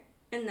here,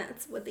 and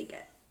that's what they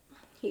get.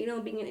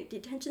 Being in a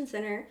detention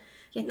center.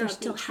 Yet they're not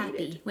still being happy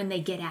treated. when they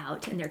get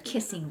out and they're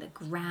kissing the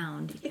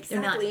ground.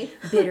 Exactly. They're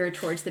not bitter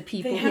towards the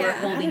people they who are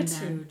have holding them.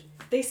 gratitude.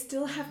 They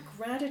still have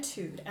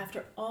gratitude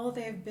after all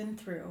they've been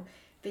through.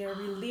 They are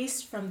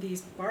released from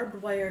these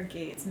barbed wire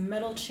gates,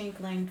 metal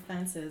chink-lined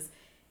fences,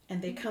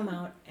 and they come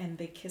out and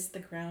they kiss the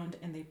ground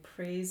and they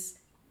praise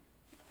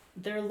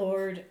their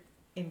Lord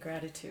in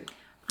gratitude.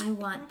 I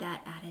want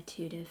that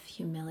attitude of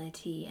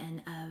humility and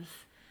of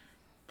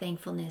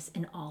thankfulness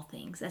in all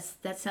things.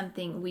 That's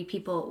something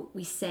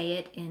we say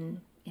it in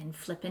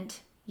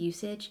flippant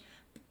usage,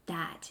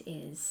 but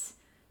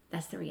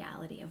that's the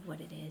reality of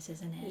what it is,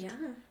 isn't it? Yeah.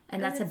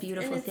 And that's a it's-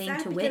 beautiful and it's thing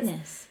sad to because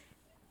witness.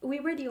 we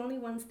were the only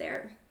ones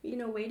there,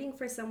 waiting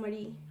for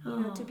somebody,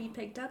 to be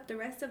picked up. The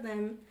rest of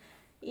them,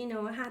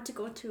 had to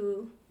go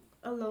to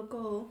a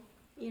local,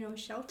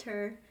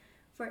 shelter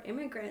for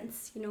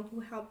immigrants, who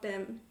helped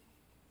them,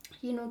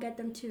 get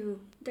them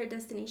to their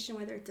destination,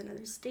 whether it's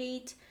another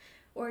state,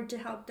 or to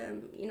help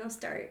them,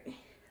 start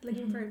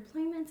looking for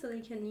employment so they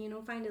can,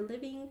 find a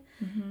living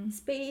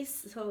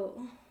space.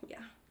 So, yeah,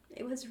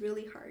 it was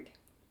really hard.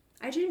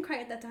 I didn't cry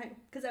at that time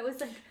because I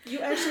was like... You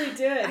actually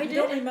did. I You did.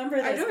 don't remember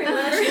this. I don't but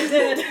remember. You actually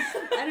did.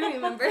 I don't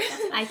remember.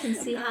 I can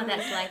see how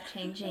that's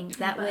life-changing.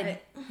 That would,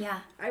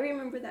 yeah, I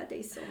remember that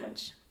day so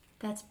much.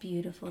 that's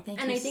beautiful. Thank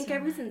you And I think so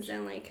ever much. since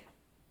then,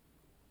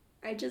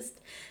 I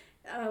just...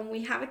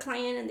 we have a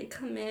client and they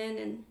come in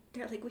and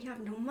they're like, we have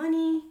no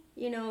money,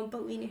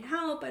 but we need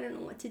help. I don't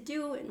know what to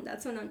do. And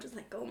that's when I'm just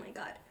like, oh my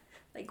God.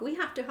 We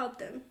have to help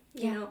them,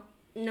 you know?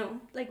 No,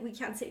 we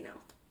can't say no.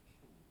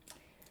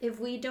 If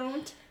we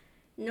don't,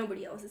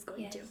 nobody else is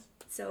going to. Yes.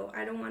 So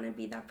I don't want to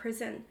be that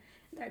person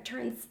that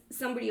turns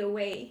somebody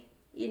away,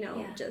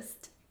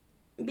 just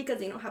because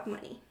they don't have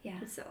money. Yeah.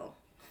 So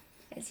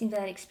It seems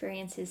that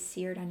experience is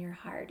seared on your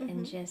heart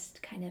and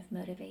just kind of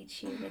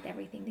motivates you with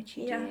everything that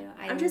you yeah, do.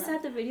 I'm just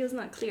sad the video's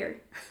not clear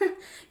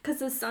because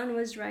the sun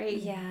was right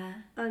Yeah.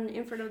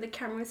 in front of the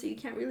camera, so you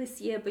can't really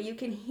see it, but you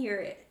can hear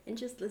it, and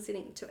just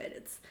listening to it,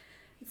 it's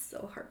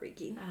so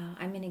heartbreaking. Oh,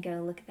 I'm going to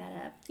go look that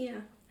up Yeah.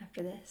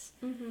 after this.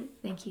 Mm-hmm.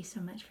 Thank you so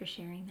much for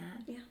sharing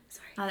that. Yeah.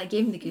 Sorry. Oh, that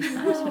gave me the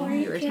goosebumps are when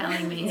you were kidding?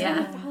 telling me. I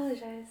Yeah.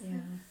 apologize. Yeah.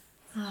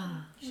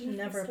 Oh, You should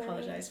never Sorry.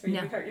 apologize for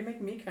No. your heart. You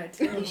make me cry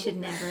too. you should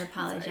never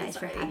apologize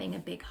for sorry. having a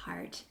big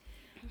heart.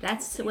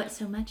 That's what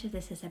so much of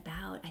this is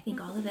about. I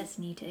think all of us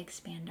need to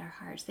expand our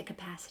hearts, the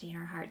capacity in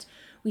our hearts.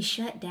 We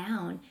shut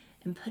down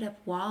and put up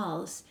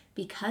walls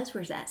because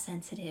we're that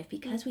sensitive,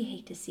 because we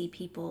hate to see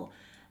people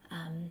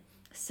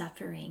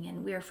suffering,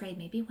 and we're afraid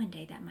maybe one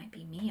day that might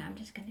be me. I'm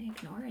just going to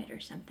ignore it or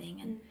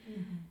something.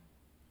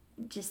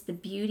 And just the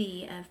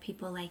beauty of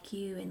people like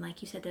you, and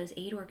like you said, those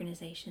aid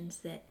organizations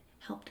that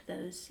helped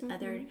those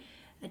other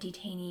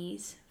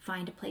detainees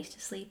find a place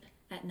to sleep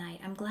at night.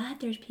 I'm glad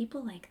there's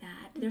people like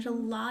that. There's a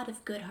lot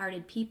of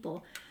good-hearted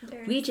people.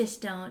 We just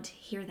don't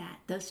hear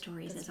those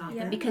stories as often,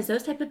 Yeah. because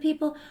those type of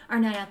people are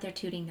not out there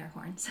tooting their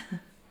horns.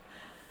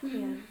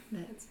 Yeah,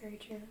 But- that's very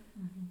true.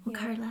 Well, Yeah.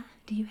 Carla,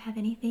 do you have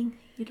anything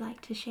you'd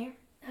like to share?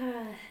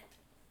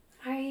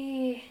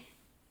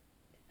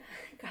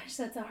 Gosh,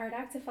 that's a hard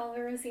act to follow,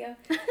 Rocio.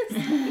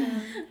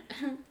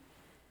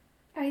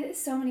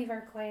 So many of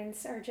our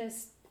clients are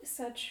just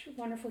such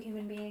wonderful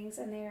human beings,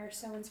 and they are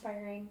so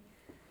inspiring.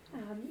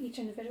 Each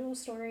individual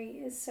story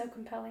is so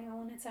compelling all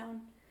on its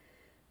own.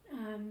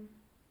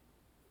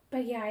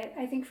 But yeah,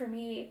 I think for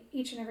me,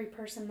 each and every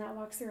person that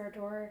walks through our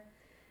door,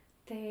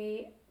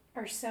 they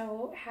are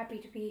so happy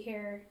to be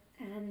here,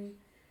 and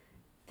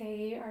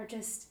they are,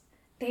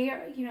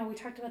 we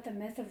talked about the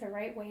myth of the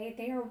right way.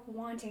 They are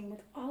wanting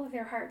with all of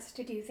their hearts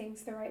to do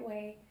things the right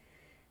way.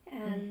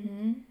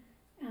 And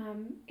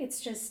it's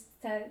just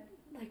that,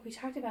 like we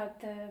talked about,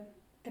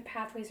 the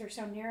pathways are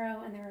so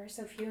narrow and there are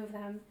so few of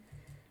them.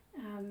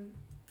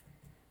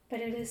 But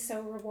it is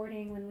so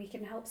rewarding when we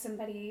can help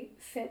somebody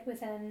fit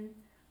within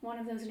one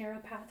of those narrow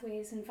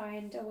pathways and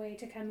find a way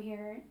to come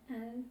here.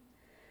 And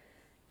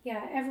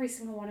yeah, every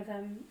single one of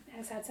them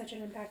has had such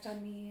an impact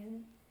on me.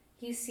 And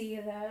you see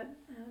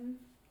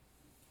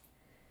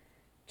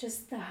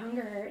just the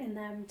hunger in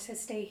them to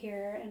stay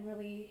here and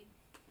really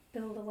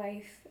build a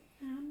life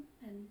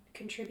and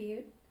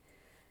contribute.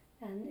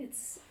 And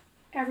it's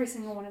every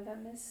single one of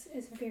them is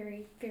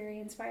very, very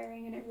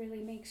inspiring, and it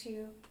really makes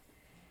you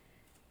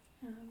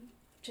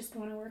just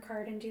want to work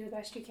hard and do the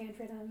best you can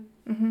for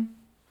them.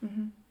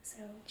 So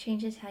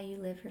Changes how you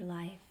live your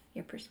life,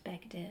 your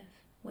perspective,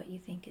 what you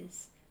think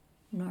is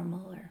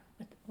normal, or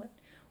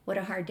what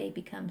a hard day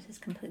becomes is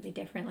completely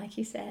different, like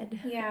you said.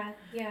 yeah.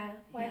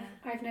 Well, Yeah.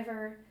 I've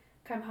never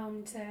come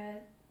home to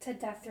to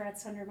death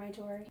threats under my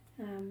door.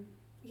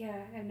 Yeah,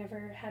 I've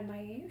never had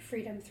my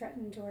freedom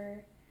threatened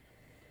or,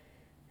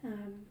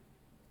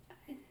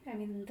 I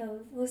mean,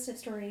 the list of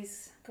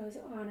stories goes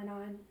on and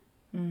on.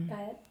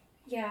 But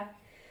yeah,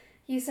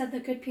 you said the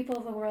good people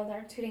of the world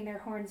aren't tooting their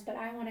horns, but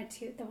I want to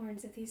toot the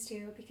horns of these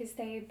two because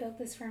they built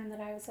this firm that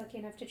I was lucky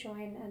enough to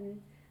join,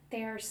 and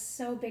they are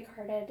so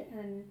big-hearted.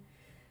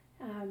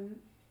 And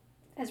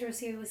as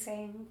Rocio was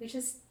saying,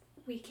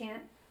 we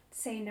can't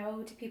say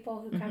no to people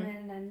who come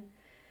in, and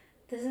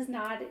this is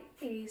not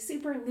a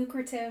super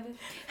lucrative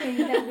thing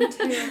that we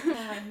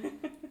do,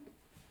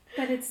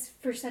 but it's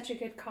for such a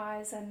good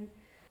cause. And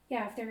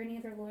yeah, if there are any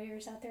other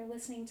lawyers out there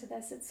listening to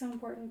this, it's so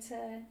important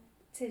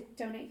to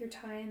donate your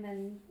time,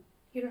 and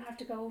you don't have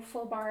to go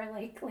full bar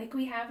like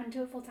we have and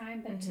do it full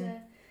time, but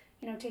to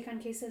take on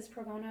cases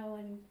pro bono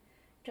and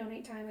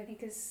donate time, I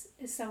think is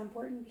so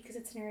important because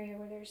it's an area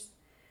where there's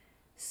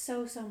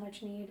so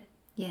much need.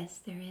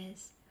 Yes, there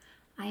is.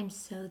 I am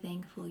so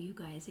thankful you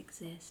guys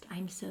exist.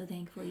 I'm so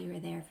thankful you are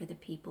there for the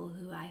people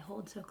who I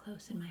hold so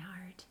close in my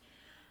heart.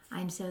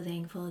 I'm so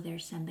thankful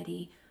there's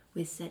somebody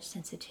with such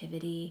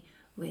sensitivity,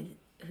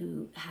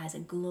 who has a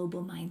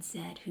global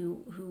mindset,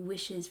 who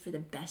wishes for the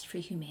best for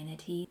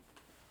humanity.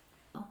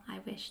 I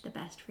wish the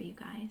best for you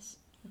guys.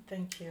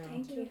 Thank you.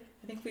 Thank you.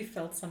 I think we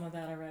felt some of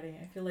that already.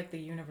 I feel like the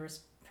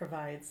universe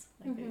provides.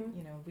 Like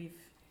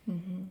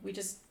we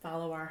just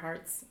follow our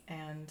hearts,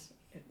 and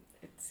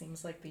it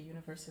seems like the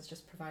universe has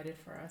just provided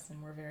for us,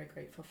 and we're very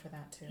grateful for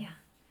that too.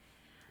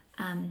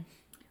 Yeah.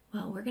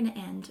 Well, we're going to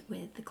end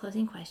with the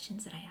closing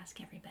questions that I ask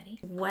everybody.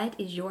 What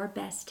is your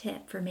best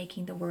tip for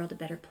making the world a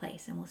better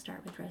place? And we'll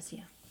start with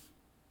Rocio.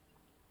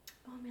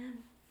 Oh man,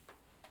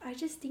 I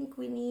just think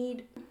we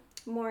need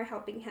more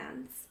helping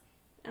hands.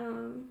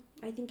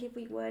 I think if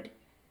we would,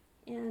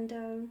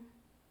 and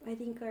I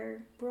think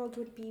our world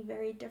would be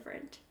very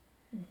different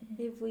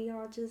if we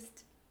all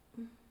just,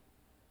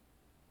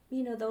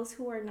 those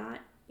who are not,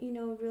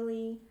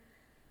 really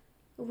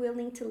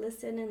willing to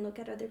listen and look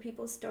at other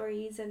people's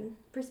stories and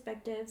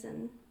perspectives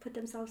and put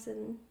themselves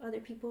in other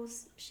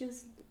people's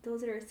shoes,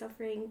 those that are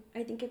suffering,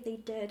 I think if they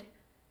did,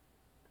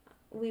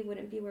 we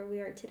wouldn't be where we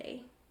are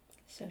today.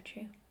 So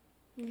true.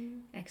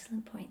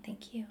 Excellent point.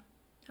 Thank you.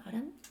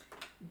 Autumn?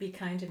 Be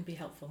kind and be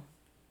helpful.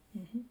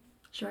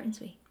 Short and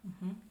sweet.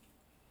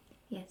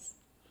 Yes.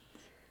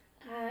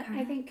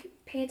 I think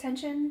pay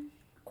attention,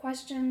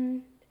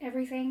 question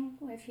everything.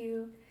 If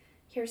you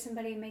hear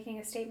somebody making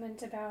a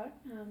statement about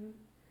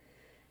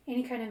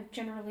any kind of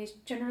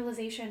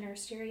generalization or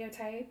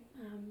stereotype,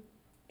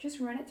 just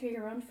run it through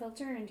your own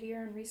filter and do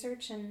your own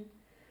research, and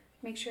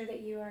make sure that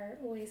you are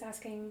always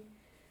asking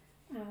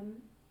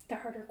the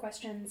harder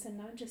questions and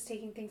not just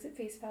taking things at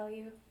face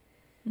value.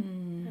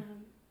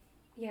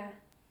 Yeah,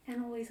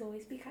 and always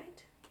be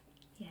kind.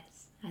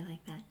 Yes, I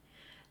like that.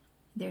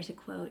 There's a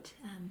quote.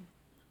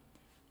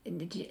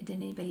 Did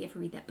anybody ever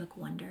read that book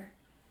Wonder?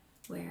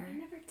 Where I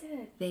never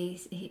did.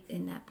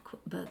 In that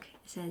book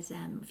says,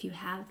 if you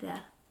have the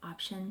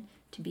option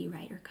to be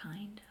right or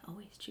kind,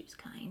 always choose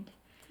kind.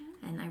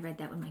 And I read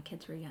that when my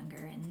kids were younger,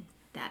 and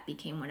that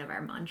became one of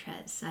our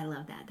mantras. I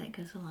love that. That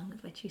goes along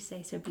with what you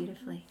say so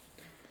beautifully.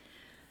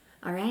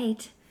 All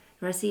right,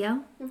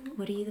 Rocio,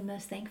 what are you the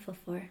most thankful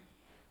for?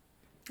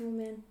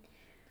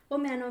 Oh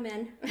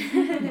man.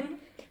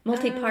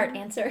 Multi-part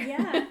answer.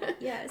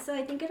 Yeah. So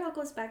I think it all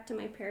goes back to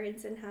my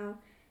parents and how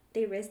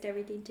they risked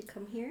everything to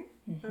come here.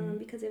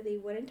 Because if they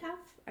wouldn't have,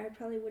 I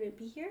probably wouldn't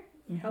be here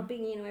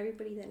helping,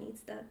 everybody that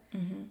needs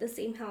the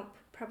same help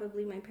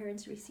probably my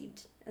parents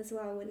received as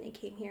well when they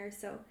came here.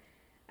 So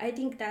I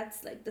think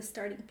that's like the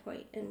starting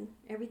point, and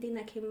everything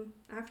that came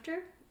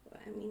after,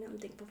 I'm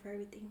thankful for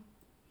everything.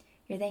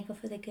 You're thankful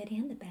for the good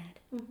and the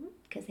bad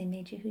because they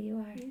made you who you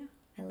are. Yeah.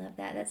 I love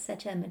that. That's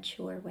such a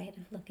mature way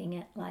of looking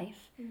at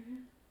life.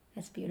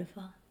 That's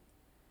beautiful.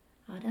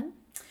 Autumn?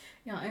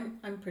 Yeah,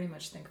 I'm pretty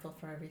much thankful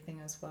for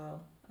everything as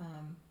well.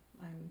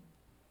 I'm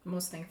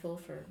most thankful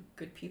for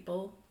good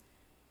people.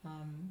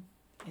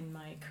 In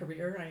my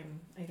career,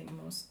 I think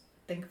most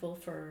thankful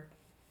for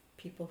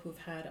people who've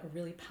had a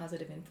really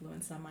positive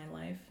influence on my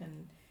life,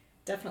 and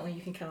definitely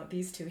you can count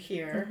these two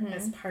here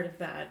as part of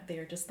that. They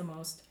are just the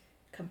most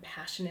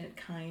compassionate,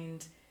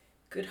 kind,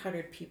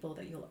 good-hearted people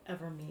that you'll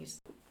ever meet.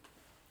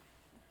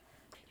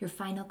 Your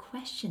final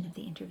question of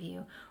the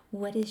interview.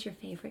 What is your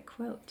favorite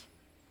quote?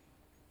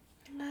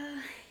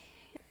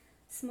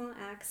 Small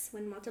acts,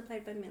 when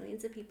multiplied by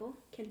millions of people,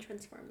 can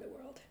transform the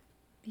world.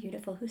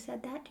 Beautiful. Who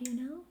said that? Do you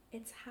know?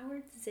 It's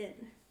Howard Zinn.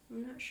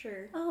 I'm not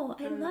sure. Oh,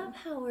 I love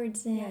Howard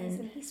Zinn. Yeah, he's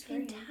a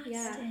historian.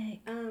 Fantastic.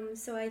 Yeah.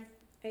 So I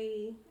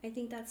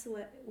think that's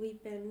what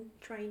we've been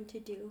trying to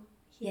do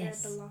here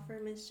at the law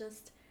firm, is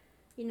just,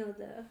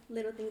 the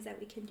little things that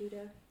we can do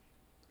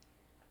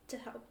to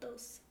help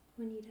those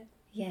who need it.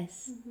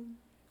 Yes.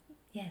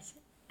 Yes.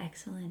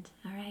 Excellent.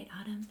 All right,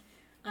 Autumn.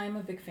 I'm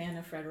a big fan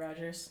of Fred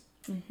Rogers.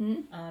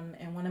 And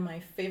one of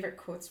my favorite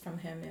quotes from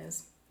him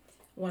is,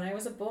 "When I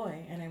was a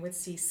boy and I would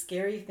see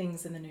scary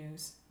things in the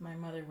news, my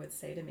mother would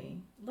say to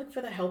me, 'Look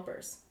for the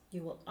helpers.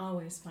 You will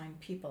always find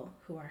people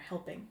who are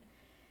helping.'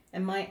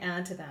 And my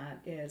add to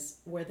that is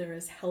where there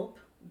is help,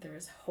 there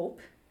is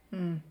hope.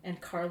 And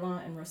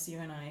Carla and Rocio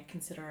and I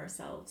consider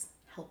ourselves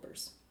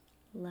helpers.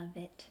 Love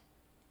it.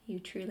 You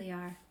truly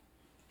are.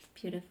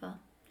 Beautiful. All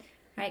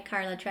right,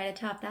 Carla, try to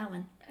top that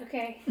one.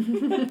 Okay.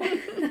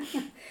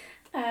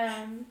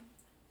 I'm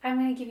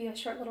going to give you a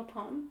short little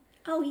poem.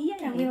 Oh, yay.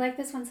 And we like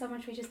this one so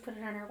much we just put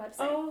it on our website.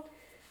 Oh.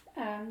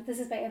 This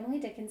is by Emily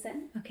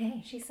Dickinson.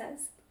 Okay. She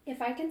says,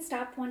 "If I can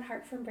stop one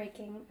heart from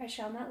breaking, I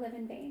shall not live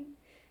in vain.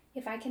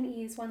 If I can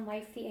ease one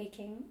life the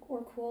aching,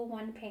 or cool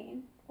one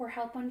pain, or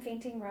help one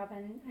fainting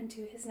robin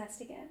unto his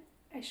nest again,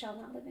 I shall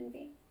not live in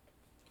vain."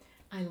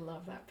 I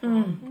love that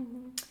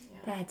poem. Yeah.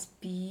 That's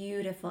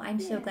beautiful. I'm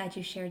so Yeah. glad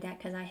you shared that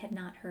because I had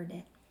not heard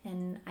it.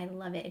 And I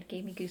love it. It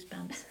gave me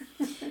goosebumps.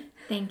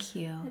 Thank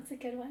you. That's a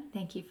good one.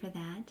 Thank you for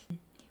that.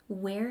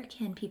 Where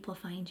can people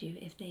find you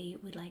if they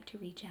would like to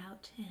reach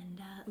out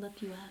and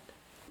look you up?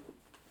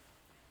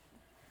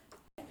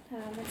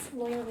 It's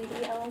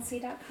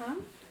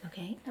lawyerladyllc.com.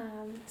 Okay.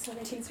 So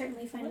they can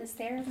certainly find us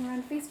there. And we're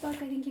on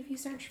Facebook. I think if you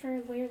search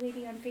for Lawyer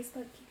Lady on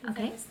Facebook, you can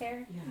Okay. find us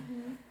there. Yeah.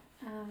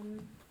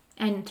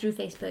 And through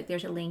Facebook,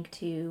 there's a link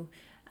to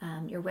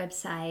your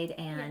website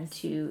and Yes.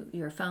 to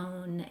your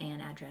phone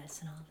and address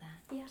and all of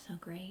that. Yeah. So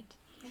great.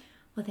 Yeah.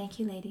 Well, thank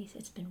you, ladies.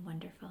 It's been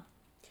wonderful.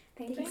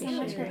 Thank you Thank so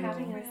much for you.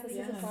 having us. This is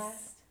a Yes.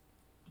 blast.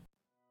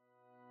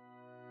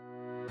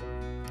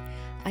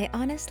 I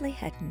honestly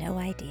had no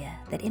idea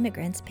that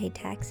immigrants paid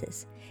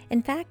taxes.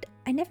 In fact,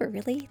 I never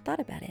really thought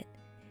about it.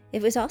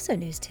 It was also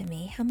news to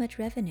me how much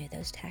revenue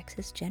those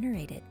taxes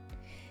generated.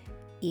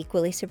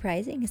 Equally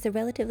surprising is the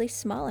relatively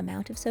small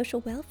amount of social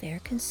welfare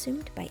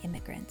consumed by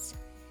immigrants.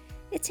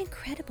 It's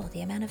incredible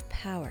the amount of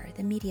power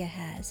the media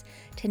has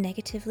to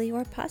negatively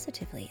or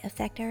positively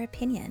affect our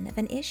opinion of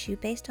an issue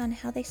based on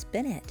how they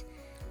spin it.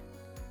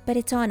 But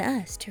it's on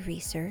us to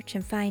research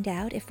and find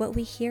out if what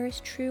we hear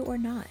is true or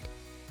not,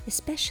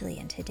 especially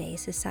in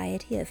today's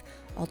society of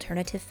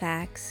alternative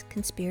facts,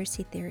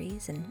 conspiracy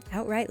theories, and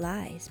outright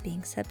lies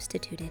being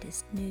substituted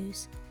as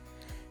news.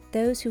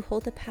 Those who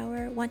hold the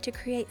power want to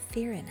create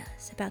fear in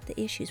us about the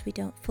issues we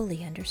don't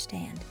fully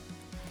understand.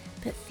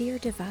 But fear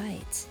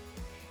divides.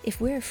 If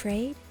we're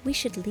afraid, we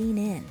should lean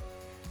in,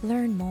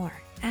 learn more,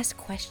 ask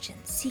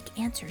questions, seek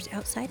answers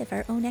outside of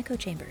our own echo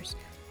chambers,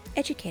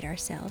 educate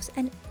ourselves,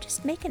 and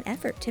just make an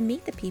effort to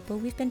meet the people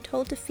we've been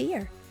told to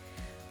fear.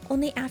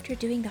 Only after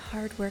doing the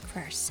hard work for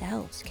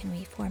ourselves can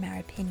we form our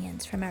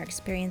opinions from our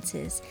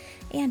experiences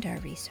and our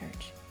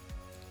research.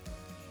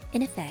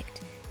 In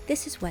effect,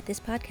 this is what this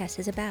podcast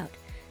is about,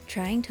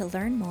 trying to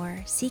learn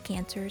more, seek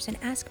answers, and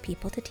ask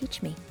people to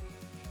teach me.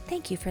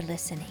 Thank you for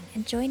listening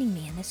and joining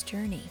me in this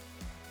journey.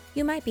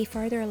 You might be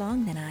farther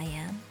along than I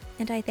am,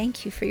 and I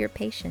thank you for your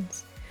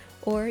patience.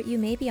 Or you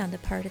may be on the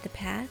part of the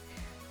path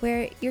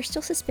where you're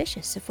still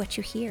suspicious of what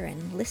you hear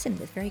and listen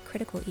with very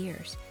critical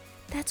ears.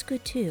 That's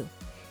good too.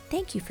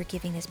 Thank you for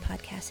giving this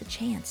podcast a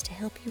chance to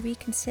help you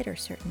reconsider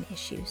certain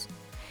issues.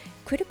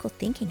 Critical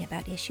thinking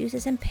about issues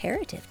is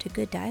imperative to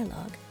good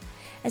dialogue.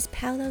 As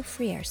Paulo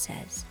Freire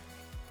says,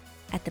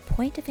 "At the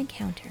point of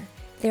encounter,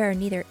 there are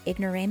neither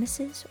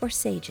ignoramuses or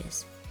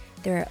sages.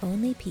 There are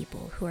only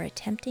people who are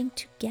attempting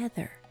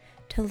together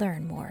to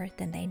learn more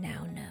than they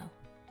now know."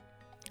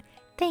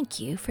 Thank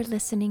you for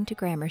listening to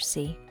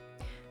Gramercy.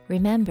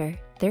 Remember,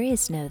 there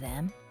is no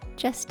them,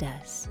 just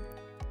us.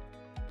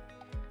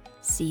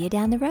 See you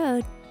down the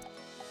road.